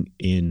seeing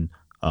in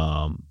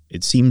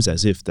it seems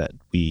as if that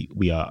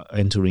we are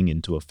entering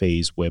into a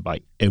phase whereby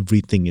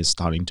everything is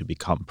starting to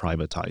become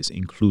privatized,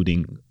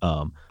 including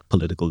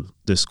political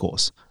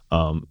discourse.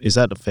 Is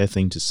that a fair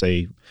thing to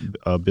say,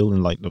 Bill,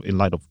 in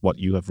light of what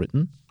you have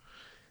written?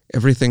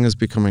 Everything is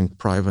becoming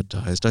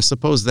privatized. I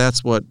suppose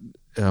that's what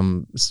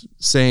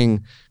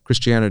saying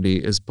Christianity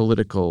is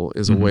political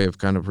is a way of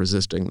kind of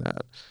resisting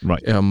that.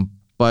 Right.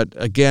 But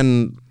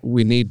again,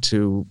 we need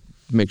to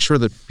make sure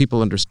that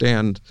people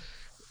understand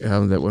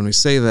that when we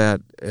say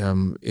that,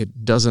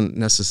 it doesn't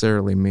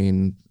necessarily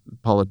mean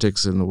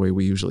politics in the way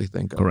we usually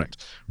think of Correct.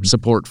 it.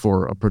 Support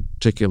for a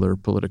particular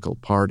political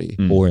party.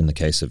 Or in the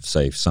case of,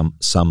 say,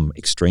 some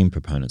extreme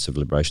proponents of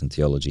liberation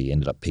theology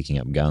ended up picking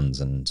up guns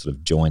and sort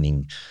of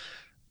joining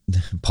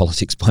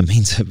politics by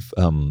means of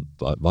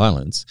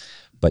violence.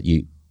 But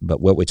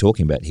what we're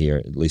talking about here,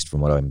 at least from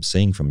what I'm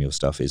seeing from your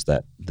stuff, is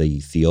that the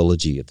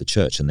theology of the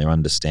church and their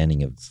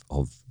understanding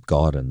of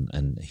God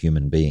and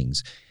human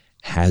beings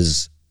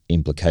has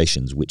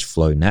implications which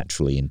flow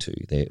naturally into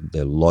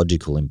their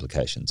logical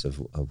implications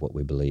of what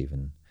we believe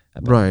in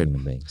about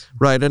human beings.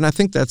 Right, and I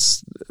think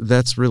that's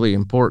really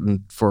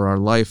important for our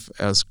life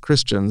as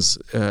Christians,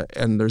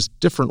 and there's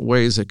different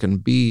ways it can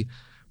be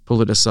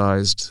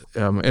politicized.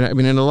 And I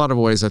mean, in a lot of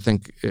ways, I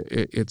think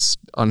it's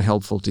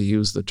unhelpful to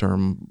use the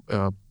term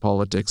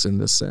politics in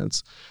this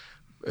sense,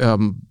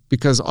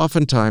 because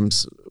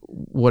oftentimes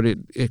what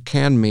it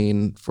can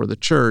mean for the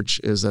church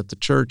is that the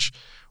church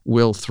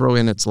will throw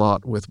in its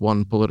lot with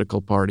one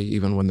political party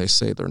even when they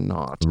say they're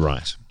not.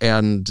 Right.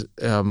 And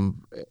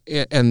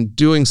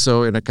doing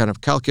so in a kind of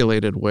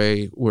calculated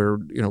way where,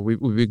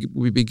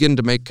 we begin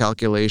to make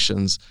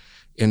calculations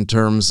in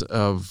terms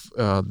of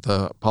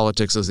the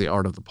politics as the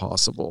art of the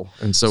possible.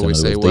 And so we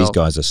say, these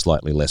guys are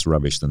slightly less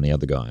rubbish than the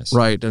other guys.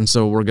 Right. And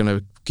so we're going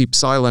to keep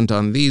silent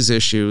on these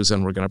issues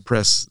and we're going to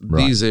press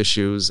these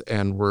issues,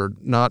 and we're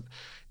not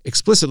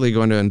explicitly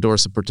going to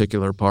endorse a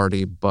particular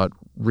party, but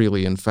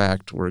really, in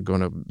fact, we're going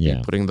to be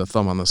putting the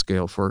thumb on the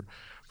scale for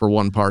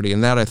one party.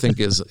 And that, I think,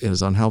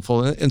 is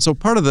unhelpful. And so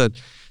part of the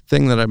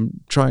thing that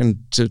I'm trying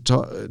to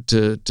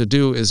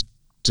do is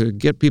to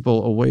get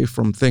people away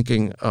from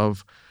thinking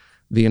of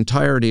the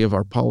entirety of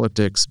our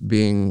politics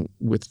being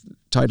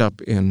tied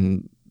up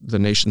in the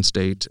nation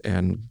state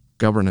and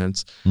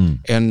governance,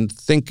 and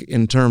think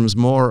in terms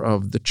more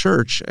of the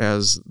church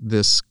as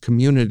this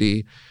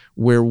community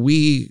where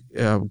we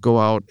go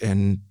out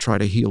and try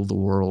to heal the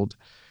world,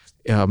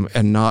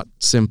 and not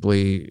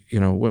simply,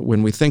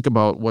 when we think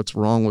about what's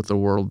wrong with the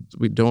world,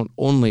 we don't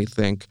only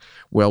think,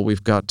 well,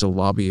 we've got to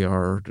lobby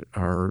our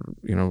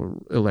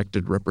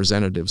elected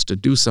representatives to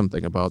do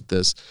something about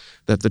this,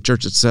 that the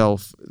church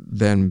itself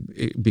then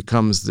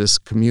becomes this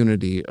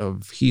community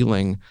of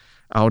healing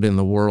out in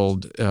the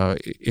world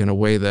in a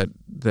way that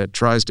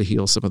tries to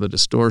heal some of the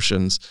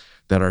distortions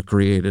that are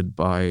created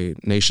by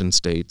nation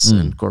states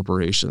and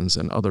corporations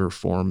and other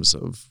forms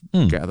of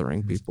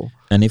gathering people.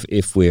 And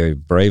if we're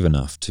brave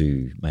enough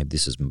to, maybe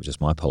this is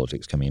just my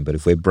politics coming in, but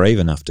if we're brave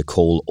enough to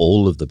call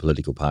all of the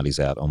political parties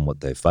out on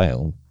what they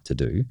fail to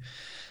do,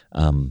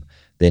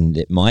 then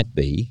it might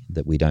be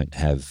that we don't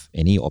have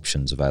any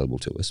options available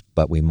to us,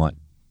 but we might,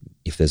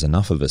 if there's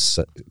enough of us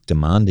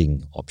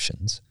demanding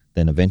options,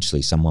 then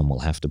eventually someone will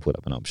have to put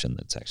up an option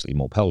that's actually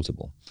more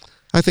palatable.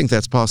 I think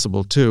that's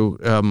possible too.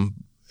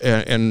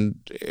 And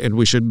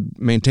we should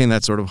maintain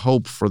that sort of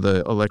hope for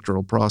the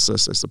electoral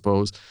process, I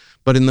suppose.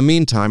 But in the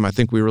meantime, I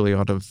think we really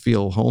ought to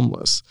feel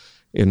homeless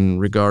in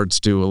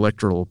regards to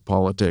electoral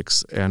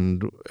politics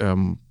and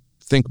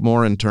think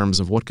more in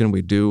terms of what can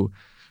we do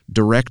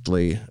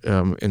directly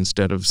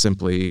instead of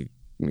simply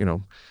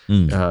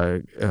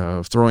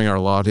throwing our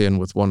lot in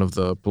with one of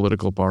the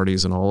political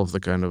parties and all of the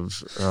kind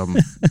of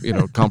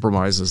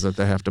compromises that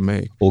they have to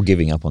make, or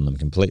giving up on them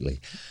completely.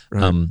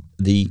 Right.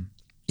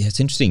 It's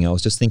interesting. I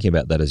was just thinking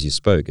about that as you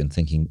spoke and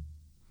thinking,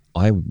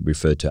 I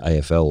referred to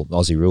AFL,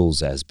 Aussie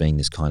Rules, as being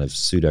this kind of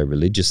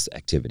pseudo-religious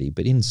activity,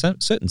 but in some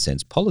certain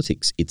sense,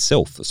 politics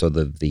itself, so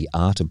the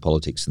art of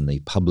politics and the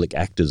public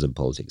actors of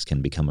politics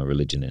can become a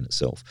religion in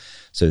itself.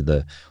 So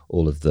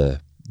all of the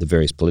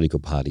various political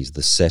parties,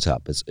 the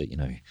setup is,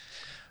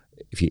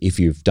 if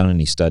you've done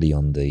any study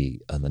on the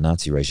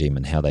Nazi regime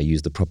and how they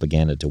use the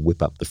propaganda to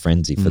whip up the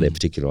frenzy for their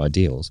particular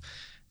ideals,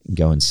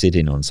 go and sit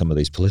in on some of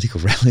these political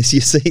rallies,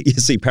 you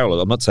see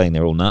parallels. I'm not saying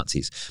they're all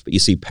Nazis, but you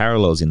see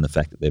parallels in the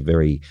fact that they're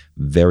very,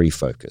 very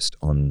focused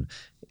on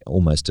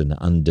almost an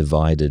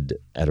undivided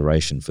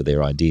adoration for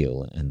their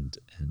ideal and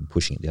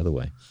pushing it the other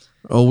way.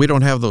 Oh, we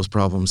don't have those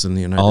problems in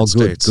the United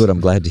States. Oh, good. I'm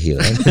glad to hear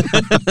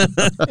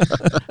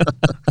that.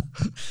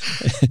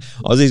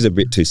 Aussies are a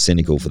bit too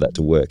cynical for that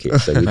to work here.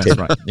 So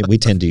we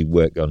tend to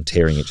work on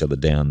tearing each other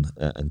down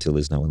until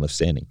there's no one left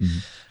standing. Mm-hmm.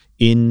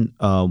 In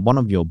one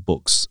of your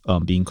books,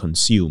 Being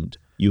Consumed,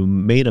 you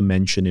made a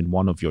mention in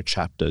one of your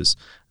chapters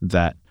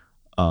that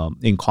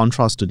in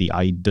contrast to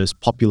this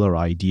popular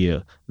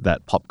idea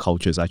that pop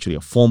culture is actually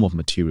a form of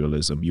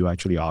materialism, you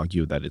actually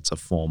argue that it's a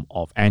form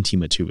of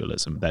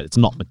anti-materialism, that it's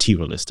not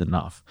materialist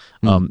enough.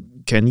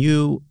 Can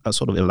you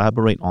sort of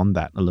elaborate on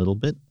that a little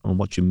bit, on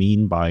what you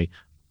mean by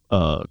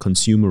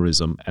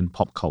consumerism and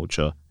pop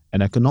culture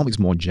and economics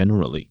more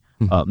generally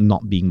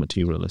not being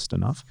materialist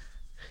enough?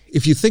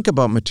 If you think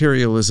about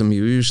materialism,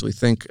 you usually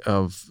think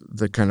of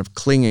the kind of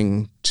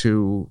clinging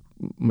to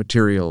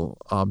material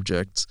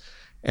objects.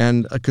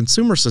 And a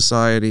consumer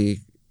society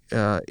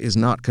is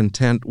not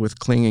content with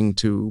clinging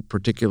to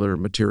particular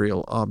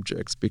material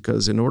objects,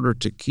 because in order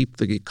to keep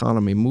the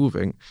economy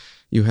moving,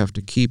 you have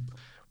to keep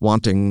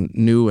wanting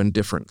new and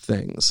different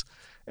things.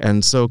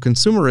 And so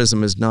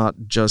consumerism is not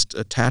just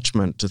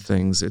attachment to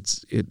things.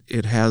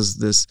 It has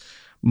this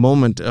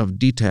moment of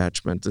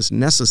detachment, this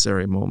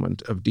necessary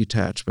moment of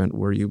detachment,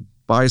 where you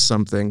buy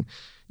something,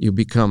 you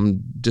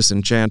become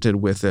disenchanted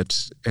with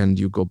it, and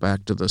you go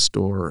back to the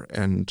store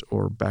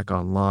or back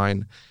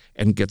online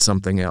and get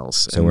something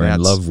else. So we're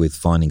in love with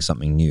finding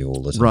something new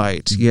all the time.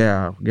 Right,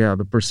 yeah,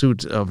 the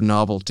pursuit of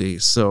novelty.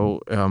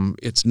 So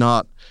it's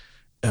not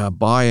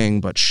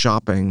buying, but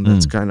shopping.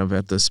 That's kind of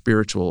at the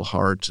spiritual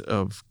heart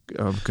of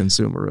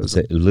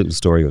consumerism. A little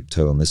story or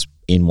two on this.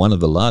 In one of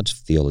the large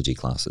theology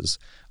classes,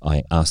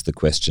 I asked the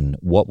question,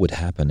 what would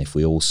happen if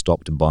we all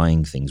stopped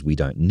buying things we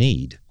don't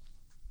need?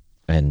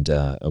 And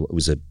it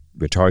was a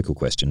rhetorical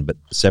question, but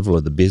several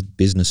of the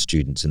business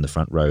students in the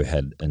front row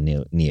had a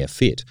near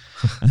fit.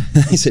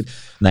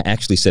 They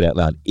actually said out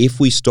loud, if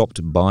we stopped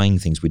buying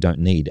things we don't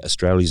need,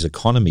 Australia's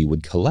economy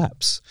would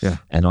collapse. Yeah.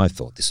 And I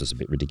thought this was a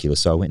bit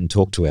ridiculous, so I went and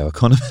talked to our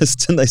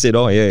economists, and they said,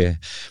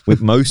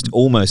 with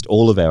almost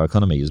all of our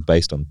economy is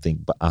based on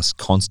us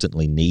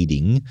constantly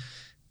needing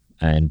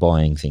and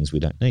buying things we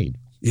don't need.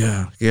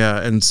 Yeah.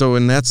 And so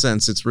in that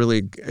sense, it's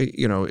really,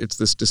 it's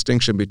this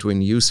distinction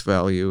between use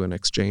value and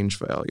exchange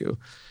value.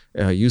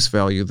 Use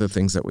value, the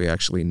things that we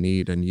actually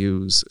need and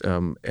use,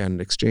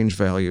 and exchange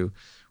value,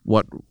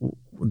 what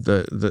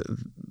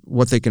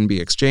they can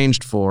be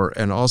exchanged for,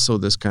 and also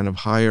this kind of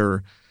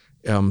higher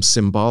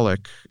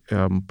symbolic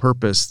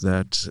purpose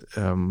that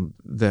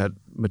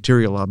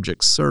material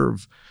objects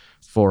serve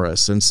for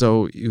us. And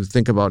so you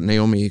think about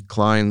Naomi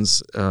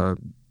Klein's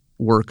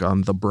work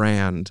on the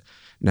brand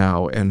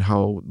now, and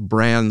how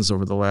brands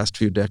over the last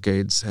few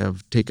decades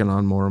have taken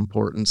on more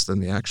importance than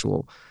the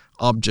actual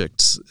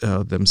objects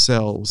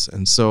themselves.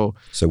 And so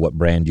what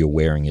brand you're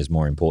wearing is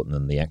more important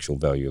than the actual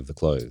value of the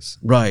clothes.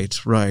 Right.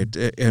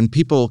 And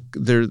people,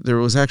 there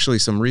was actually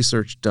some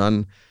research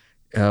done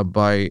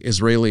by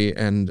Israeli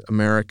and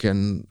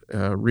American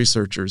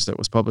researchers that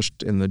was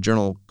published in the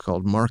journal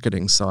called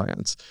Marketing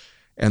Science.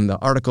 And the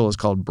article is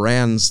called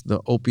Brands, the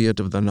Opiate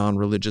of the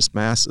Non-Religious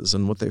Masses.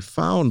 And what they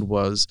found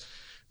was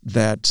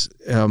that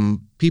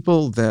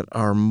people that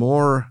are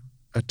more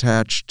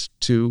attached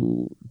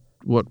to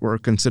what were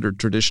considered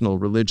traditional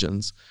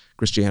religions,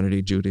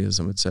 Christianity,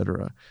 Judaism,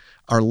 etc.,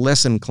 are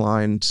less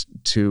inclined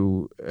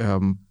to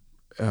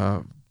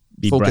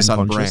focus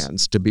on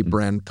brands, to be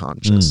brand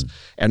conscious,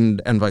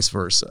 and vice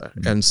versa.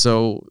 And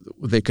so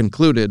they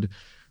concluded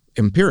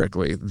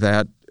empirically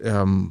that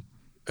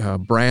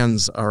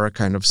brands are a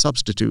kind of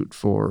substitute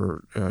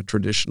for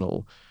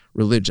traditional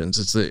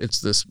religions.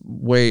 It's this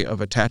way of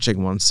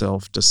attaching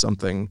oneself to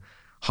something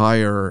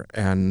higher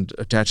and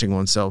attaching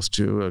oneself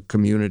to a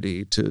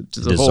community, to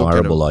the whole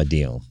desirable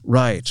ideal.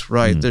 Right.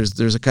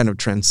 There's a kind of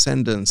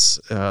transcendence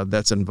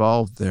that's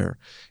involved there.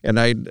 And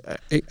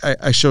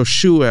I show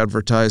shoe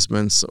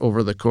advertisements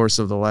over the course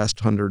of the last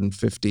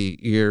 150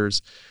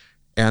 years,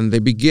 and they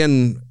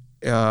begin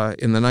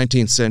in the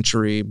 19th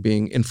century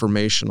being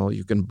informational.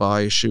 You can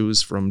buy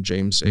shoes from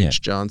James H.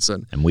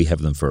 Johnson. And we have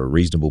them for a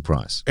reasonable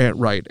price.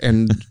 Right.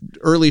 And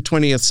early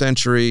 20th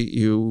century,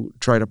 you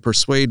try to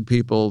persuade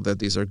people that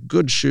these are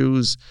good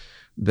shoes,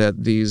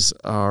 that these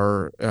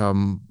are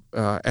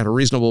at a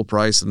reasonable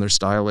price and they're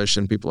stylish,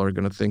 and people are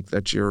going to think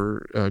that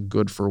you're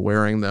good for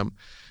wearing them.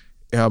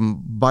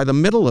 By the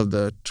middle of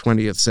the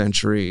 20th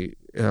century,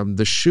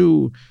 the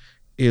shoe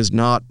is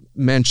not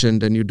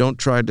mentioned, and you don't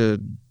try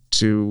to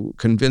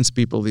convince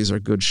people these are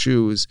good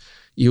shoes.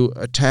 You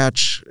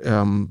attach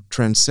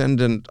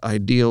transcendent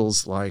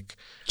ideals like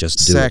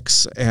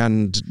sex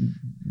and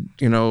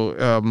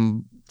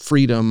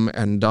freedom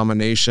and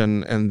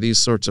domination and these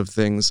sorts of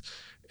things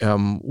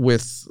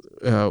with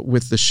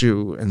the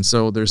shoe. And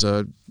so there's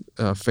a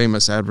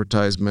famous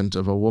advertisement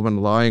of a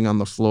woman lying on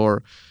the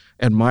floor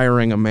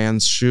admiring a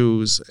man's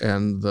shoes,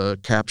 and the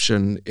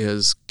caption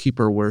is "Keep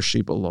her where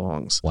she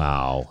belongs."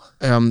 Wow.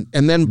 And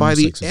then by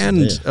the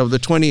end of the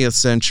 20th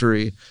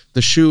century,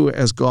 the shoe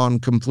has gone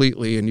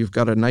completely, and you've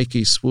got a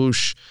Nike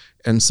swoosh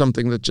and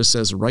something that just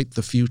says "Write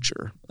the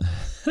future."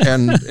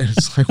 And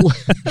it's like,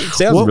 it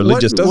sounds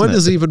religious, doesn't it? What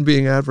is even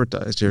being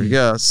advertised here?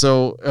 Yeah.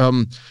 So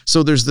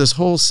there's this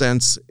whole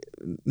sense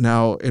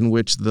now in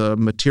which the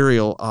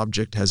material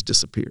object has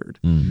disappeared.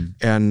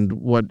 And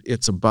what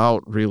it's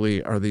about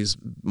really are these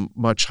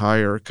much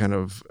higher kind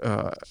of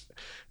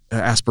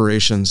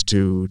aspirations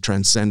to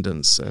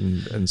transcendence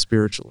and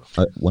spiritual.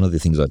 One of the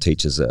things I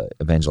teach is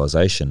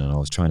evangelization, and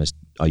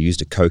I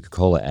used a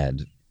Coca-Cola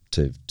ad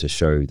to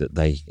show that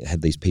they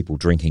had these people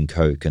drinking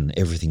Coke and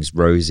everything's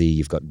rosy.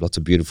 You've got lots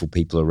of beautiful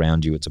people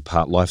around you.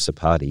 Life's a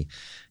party.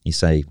 You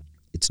say,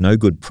 it's no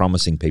good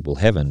promising people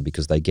heaven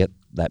because they get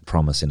that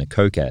promise in a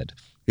Coke ad.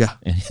 Yeah.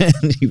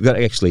 And you've got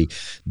to actually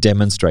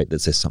demonstrate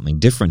that there's something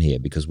different here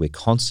because we're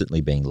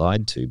constantly being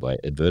lied to by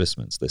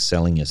advertisements. They're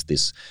selling us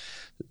this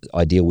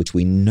idea which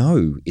we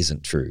know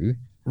isn't true.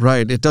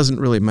 Right. It doesn't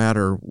really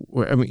matter.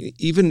 I mean,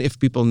 even if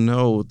people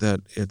know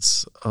that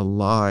it's a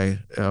lie,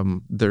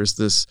 there's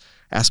this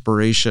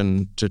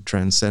aspiration to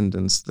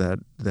transcendence that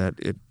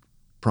it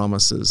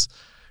promises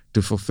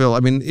to fulfill.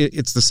 I mean,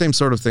 it's the same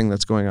sort of thing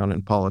that's going on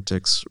in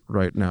politics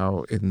right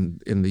now in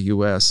the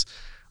U.S.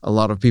 A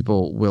lot of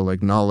people will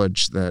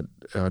acknowledge that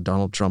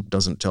Donald Trump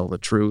doesn't tell the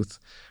truth,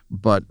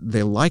 but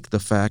they like the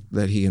fact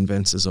that he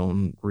invents his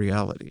own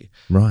reality.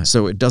 Right.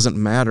 So it doesn't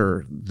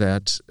matter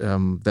that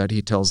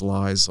he tells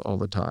lies all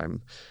the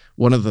time.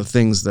 One of the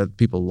things that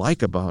people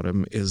like about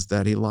him is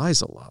that he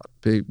lies a lot,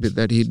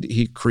 that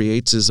he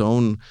creates his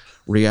own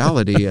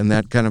reality, and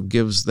that kind of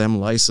gives them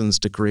license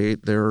to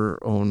create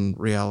their own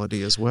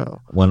reality as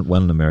well.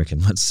 One American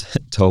once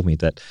told me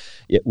that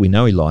we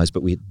know he lies,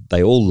 but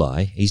they all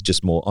lie. He's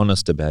just more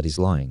honest about his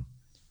lying.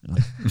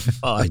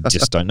 I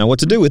just don't know what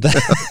to do with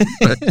that.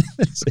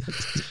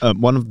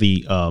 One of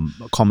the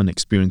common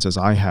experiences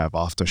I have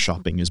after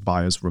shopping is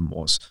buyer's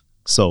remorse.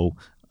 So,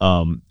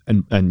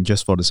 and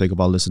just for the sake of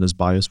our listeners,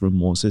 buyer's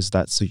remorse is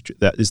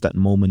that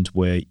moment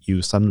where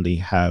you suddenly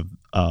have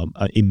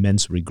an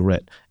immense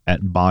regret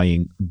at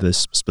buying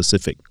this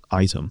specific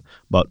item.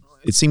 But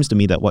it seems to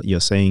me that what you're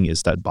saying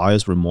is that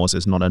buyer's remorse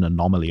is not an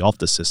anomaly of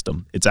the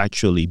system. It's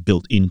actually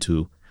built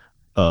into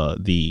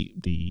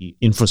the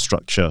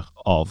infrastructure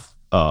of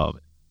so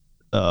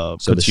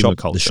consumer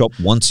culture. The shop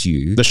wants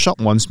you. The shop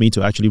wants me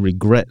to actually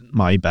regret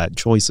my bad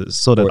choices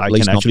so that I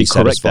can actually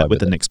correct that with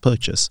the next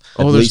purchase.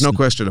 Oh, there's no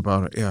question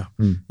about it. Yeah.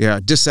 Yeah.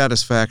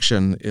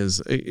 Dissatisfaction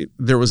is,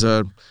 there was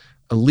a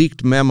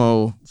leaked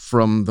memo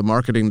from the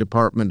marketing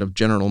department of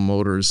General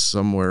Motors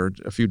somewhere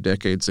a few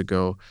decades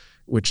ago,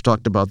 which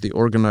talked about the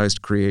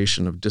organized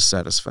creation of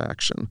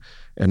dissatisfaction.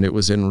 And it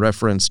was in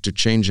reference to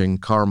changing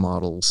car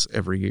models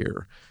every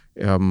year.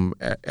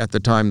 At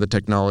the time, the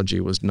technology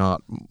was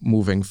not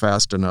moving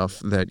fast enough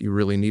that you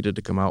really needed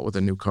to come out with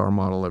a new car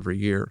model every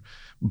year.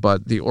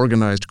 But the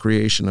organized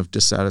creation of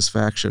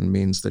dissatisfaction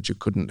means that you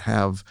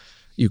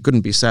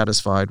couldn't be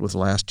satisfied with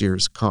last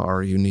year's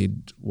car. You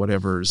need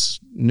whatever's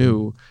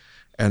new.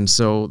 And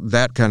so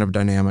that kind of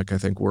dynamic, I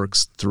think,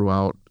 works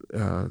throughout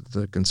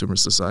the consumer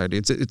society.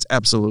 It's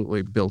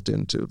absolutely built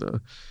into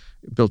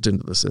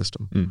the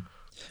system.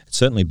 It's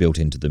certainly built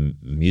into the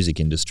music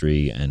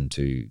industry and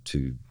to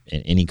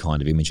any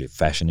kind of image,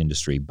 fashion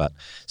industry, but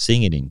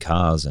seeing it in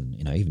cars and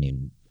even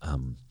in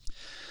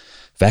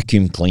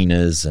vacuum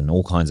cleaners and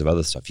all kinds of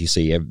other stuff. You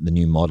see the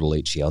new model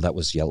each year. That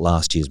was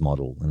last year's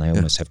model, and they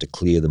almost have to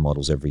clear the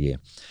models every year.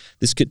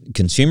 This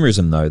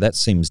consumerism, though, that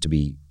seems to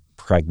be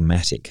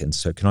pragmatic. And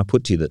so can I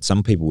put to you that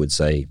some people would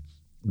say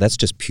that's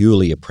just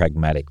purely a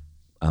pragmatic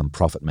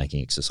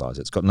profit-making exercise.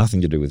 It's got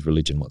nothing to do with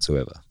religion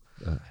whatsoever.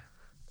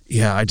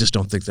 Yeah, I just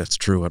don't think that's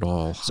true at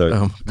all.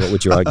 So what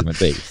would your argument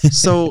be?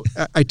 So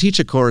I teach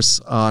a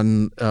course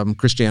on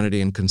Christianity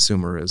and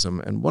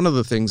consumerism, and one of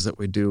the things that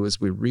we do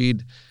is we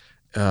read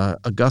St.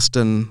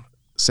 Augustine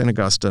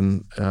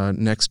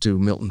next to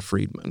Milton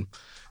Friedman,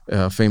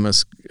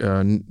 famous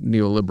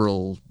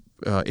neoliberal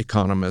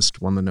economist,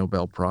 won the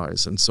Nobel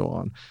Prize, and so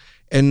on.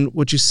 And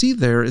what you see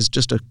there is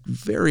just a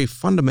very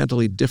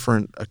fundamentally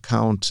different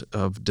account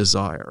of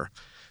desire.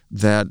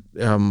 That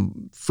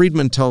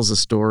Friedman tells a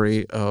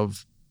story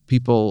of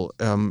people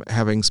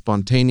having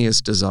spontaneous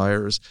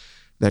desires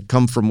that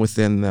come from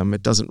within them.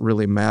 It doesn't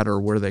really matter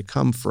where they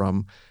come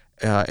from.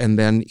 And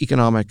then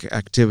economic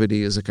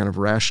activity is a kind of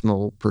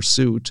rational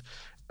pursuit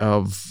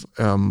of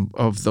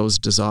those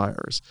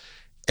desires.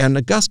 And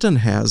Augustine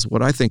has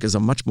what I think is a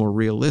much more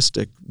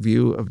realistic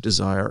view of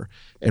desire,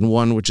 and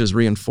one which is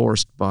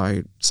reinforced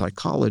by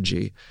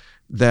psychology,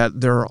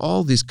 that there are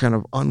all these kind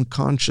of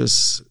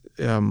unconscious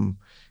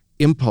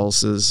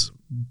impulses,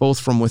 both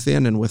from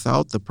within and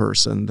without the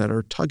person, that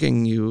are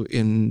tugging you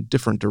in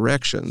different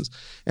directions.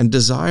 And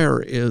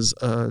desire is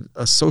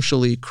a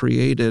socially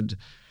created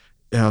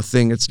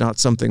thing. It's not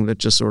something that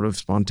just sort of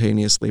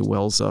spontaneously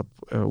wells up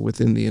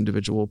within the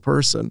individual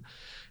person.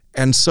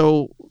 And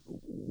so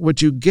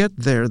what you get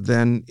there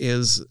then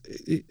is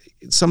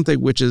something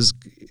which is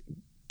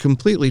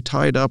completely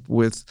tied up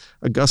with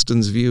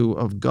Augustine's view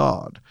of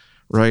God,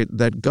 right?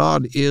 That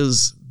God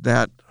is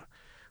that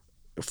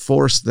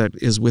force that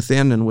is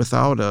within and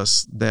without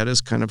us, that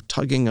is kind of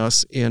tugging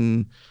us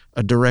in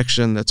a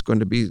direction that's going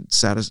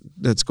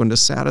to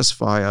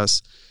satisfy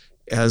us,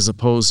 as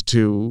opposed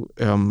to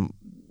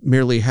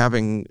merely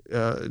having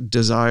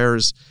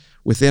desires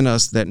within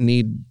us that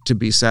need to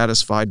be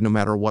satisfied no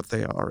matter what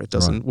they are. It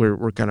doesn't. Right.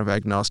 We're kind of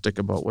agnostic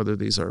about whether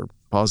these are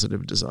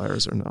positive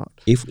desires or not.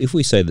 If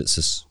we say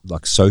that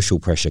like social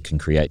pressure can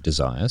create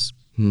desires,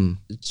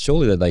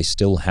 surely that they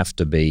still have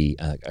to be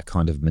a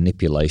kind of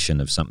manipulation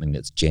of something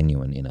that's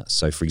genuine in us.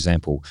 So, for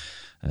example,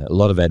 a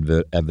lot of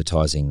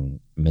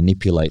advertising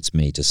manipulates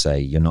me to say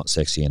you're not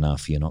sexy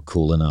enough, you're not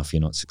cool enough,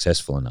 you're not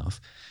successful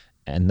enough.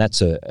 and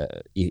that's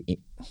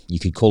you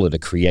could call it a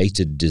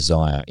created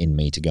desire in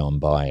me to go and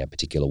buy a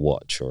particular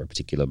watch or a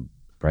particular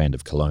brand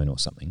of cologne or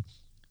something.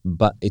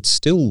 But it's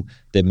still,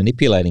 they're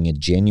manipulating a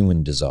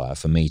genuine desire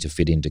for me to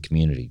fit into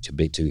community, to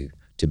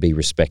be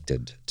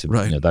respected,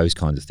 those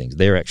kinds of things.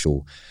 They're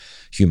actual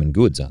human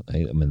goods, aren't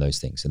they? I mean, those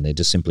things. And they're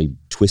just simply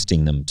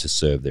twisting them to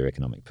serve their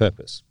economic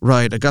purpose.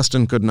 Right.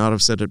 Augustine could not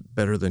have said it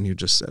better than you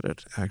just said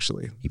it,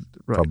 actually. He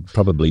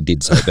probably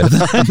did say it better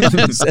than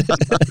you said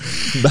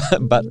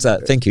it. But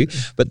thank you.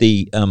 But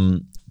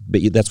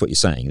but that's what you're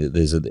saying.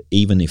 That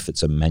even if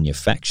it's a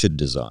manufactured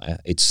desire,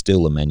 it's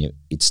still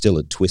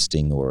a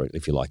twisting, or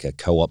if you like, a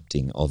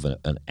co-opting of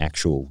an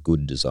actual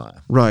good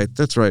desire. Right.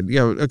 That's right.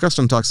 Yeah.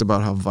 Augustine talks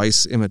about how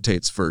vice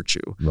imitates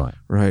virtue. Right.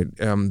 Right.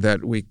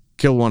 That we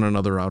kill one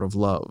another out of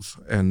love,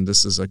 and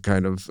this is a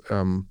kind of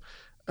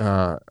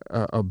a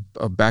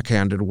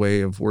backhanded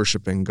way of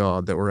worshiping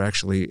God, that we're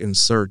actually in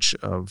search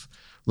of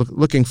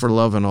looking for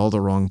love in all the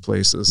wrong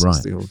places,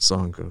 as the old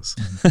song goes.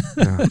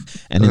 Yeah.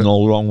 And in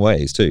all wrong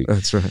ways too.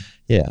 That's right.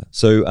 Yeah.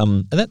 So,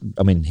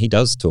 he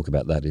does talk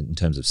about that in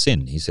terms of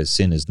sin. He says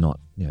sin is not,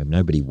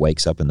 nobody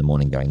wakes up in the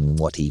morning going,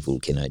 "What evil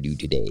can I do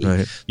today?"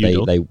 Right.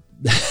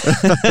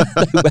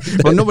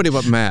 Well, nobody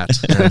but Matt.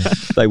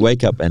 They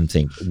wake up and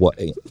think, "What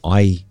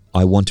I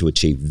want to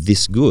achieve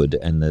this good,"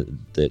 and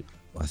that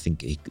I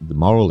think the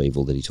moral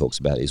evil that he talks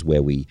about is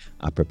where we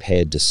are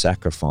prepared to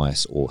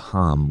sacrifice or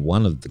harm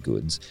one of the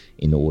goods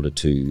in order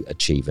to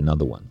achieve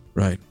another one.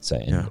 Right. So,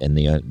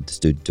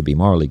 to be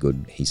morally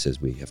good, he says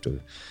we have to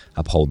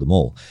uphold them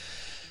all.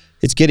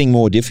 It's getting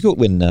more difficult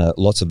when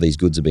lots of these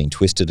goods are being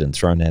twisted and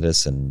thrown at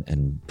us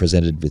and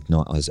presented with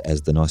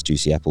as the nice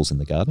juicy apples in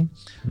the garden.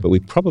 But we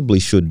probably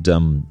should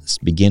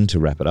begin to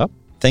wrap it up.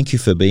 Thank you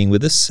for being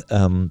with us,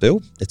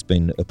 Bill. It's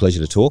been a pleasure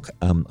to talk.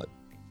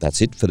 That's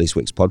it for this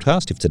week's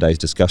podcast. If today's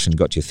discussion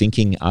got you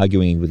thinking,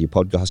 arguing with your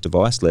podcast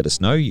device, let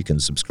us know. You can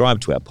subscribe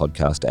to our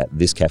podcast at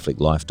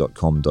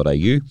thiscatholiclife.com.au.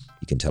 You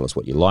can tell us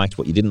what you liked,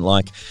 what you didn't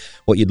like,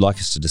 what you'd like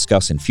us to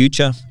discuss in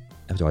future,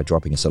 by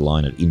dropping us a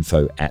line at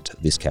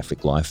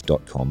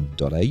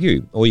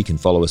info@thiscatholiclife.com.au. Or you can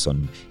follow us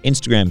on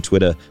Instagram,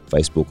 Twitter,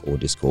 Facebook, or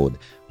Discord,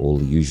 all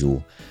the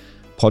usual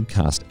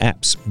podcast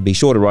apps. Be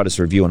sure to write us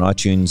a review on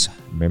iTunes.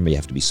 Remember, you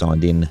have to be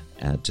signed in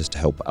just to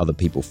help other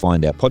people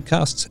find our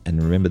podcasts.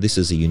 And remember, this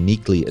is a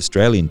uniquely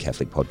Australian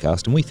Catholic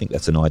podcast, and we think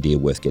that's an idea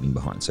worth getting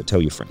behind. So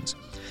tell your friends.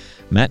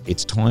 Matt,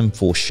 it's time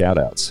for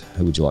shout-outs.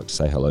 Who would you like to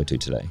say hello to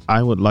today?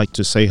 I would like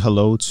to say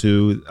hello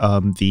to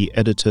the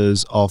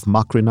editors of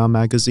Macrina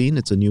magazine.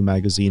 It's a new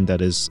magazine that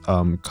is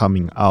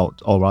coming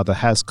out, or rather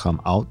has come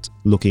out,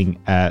 looking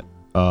at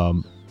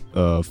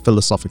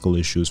philosophical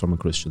issues from a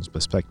Christian's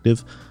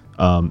perspective.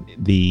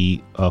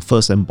 The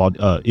first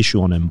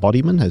issue on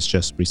embodiment has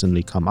just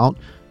recently come out,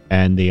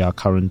 and they are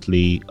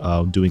currently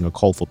doing a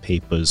call for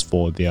papers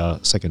for their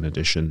second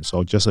edition.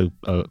 So just a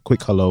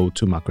quick hello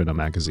to Macrina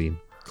magazine.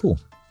 Cool.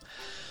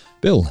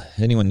 Bill,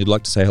 anyone you'd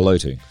like to say hello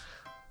to?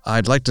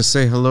 I'd like to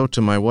say hello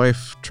to my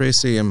wife,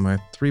 Tracy, and my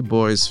 3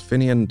 boys,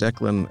 Finian,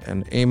 Declan,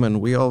 and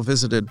Eamon. We all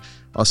visited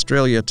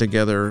Australia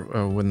together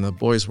when the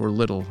boys were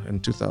little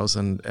in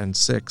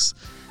 2006,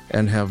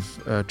 and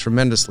have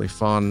tremendously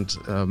fond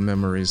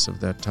memories of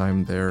that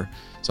time there.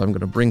 So I'm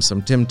going to bring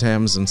some Tim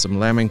Tams and some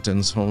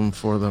Lamingtons home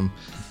for them,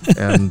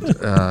 and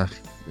I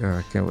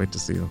can't wait to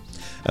see them.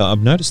 I've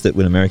noticed that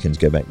when Americans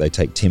go back, they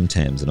take Tim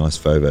Tams and Ice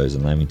Phobos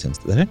and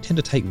Lamingtons. They don't tend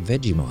to take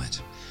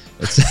Vegemite.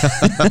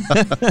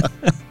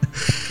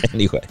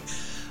 Anyway,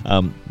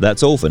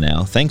 that's all for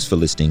now. Thanks for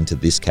listening to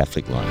This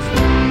Catholic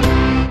Life.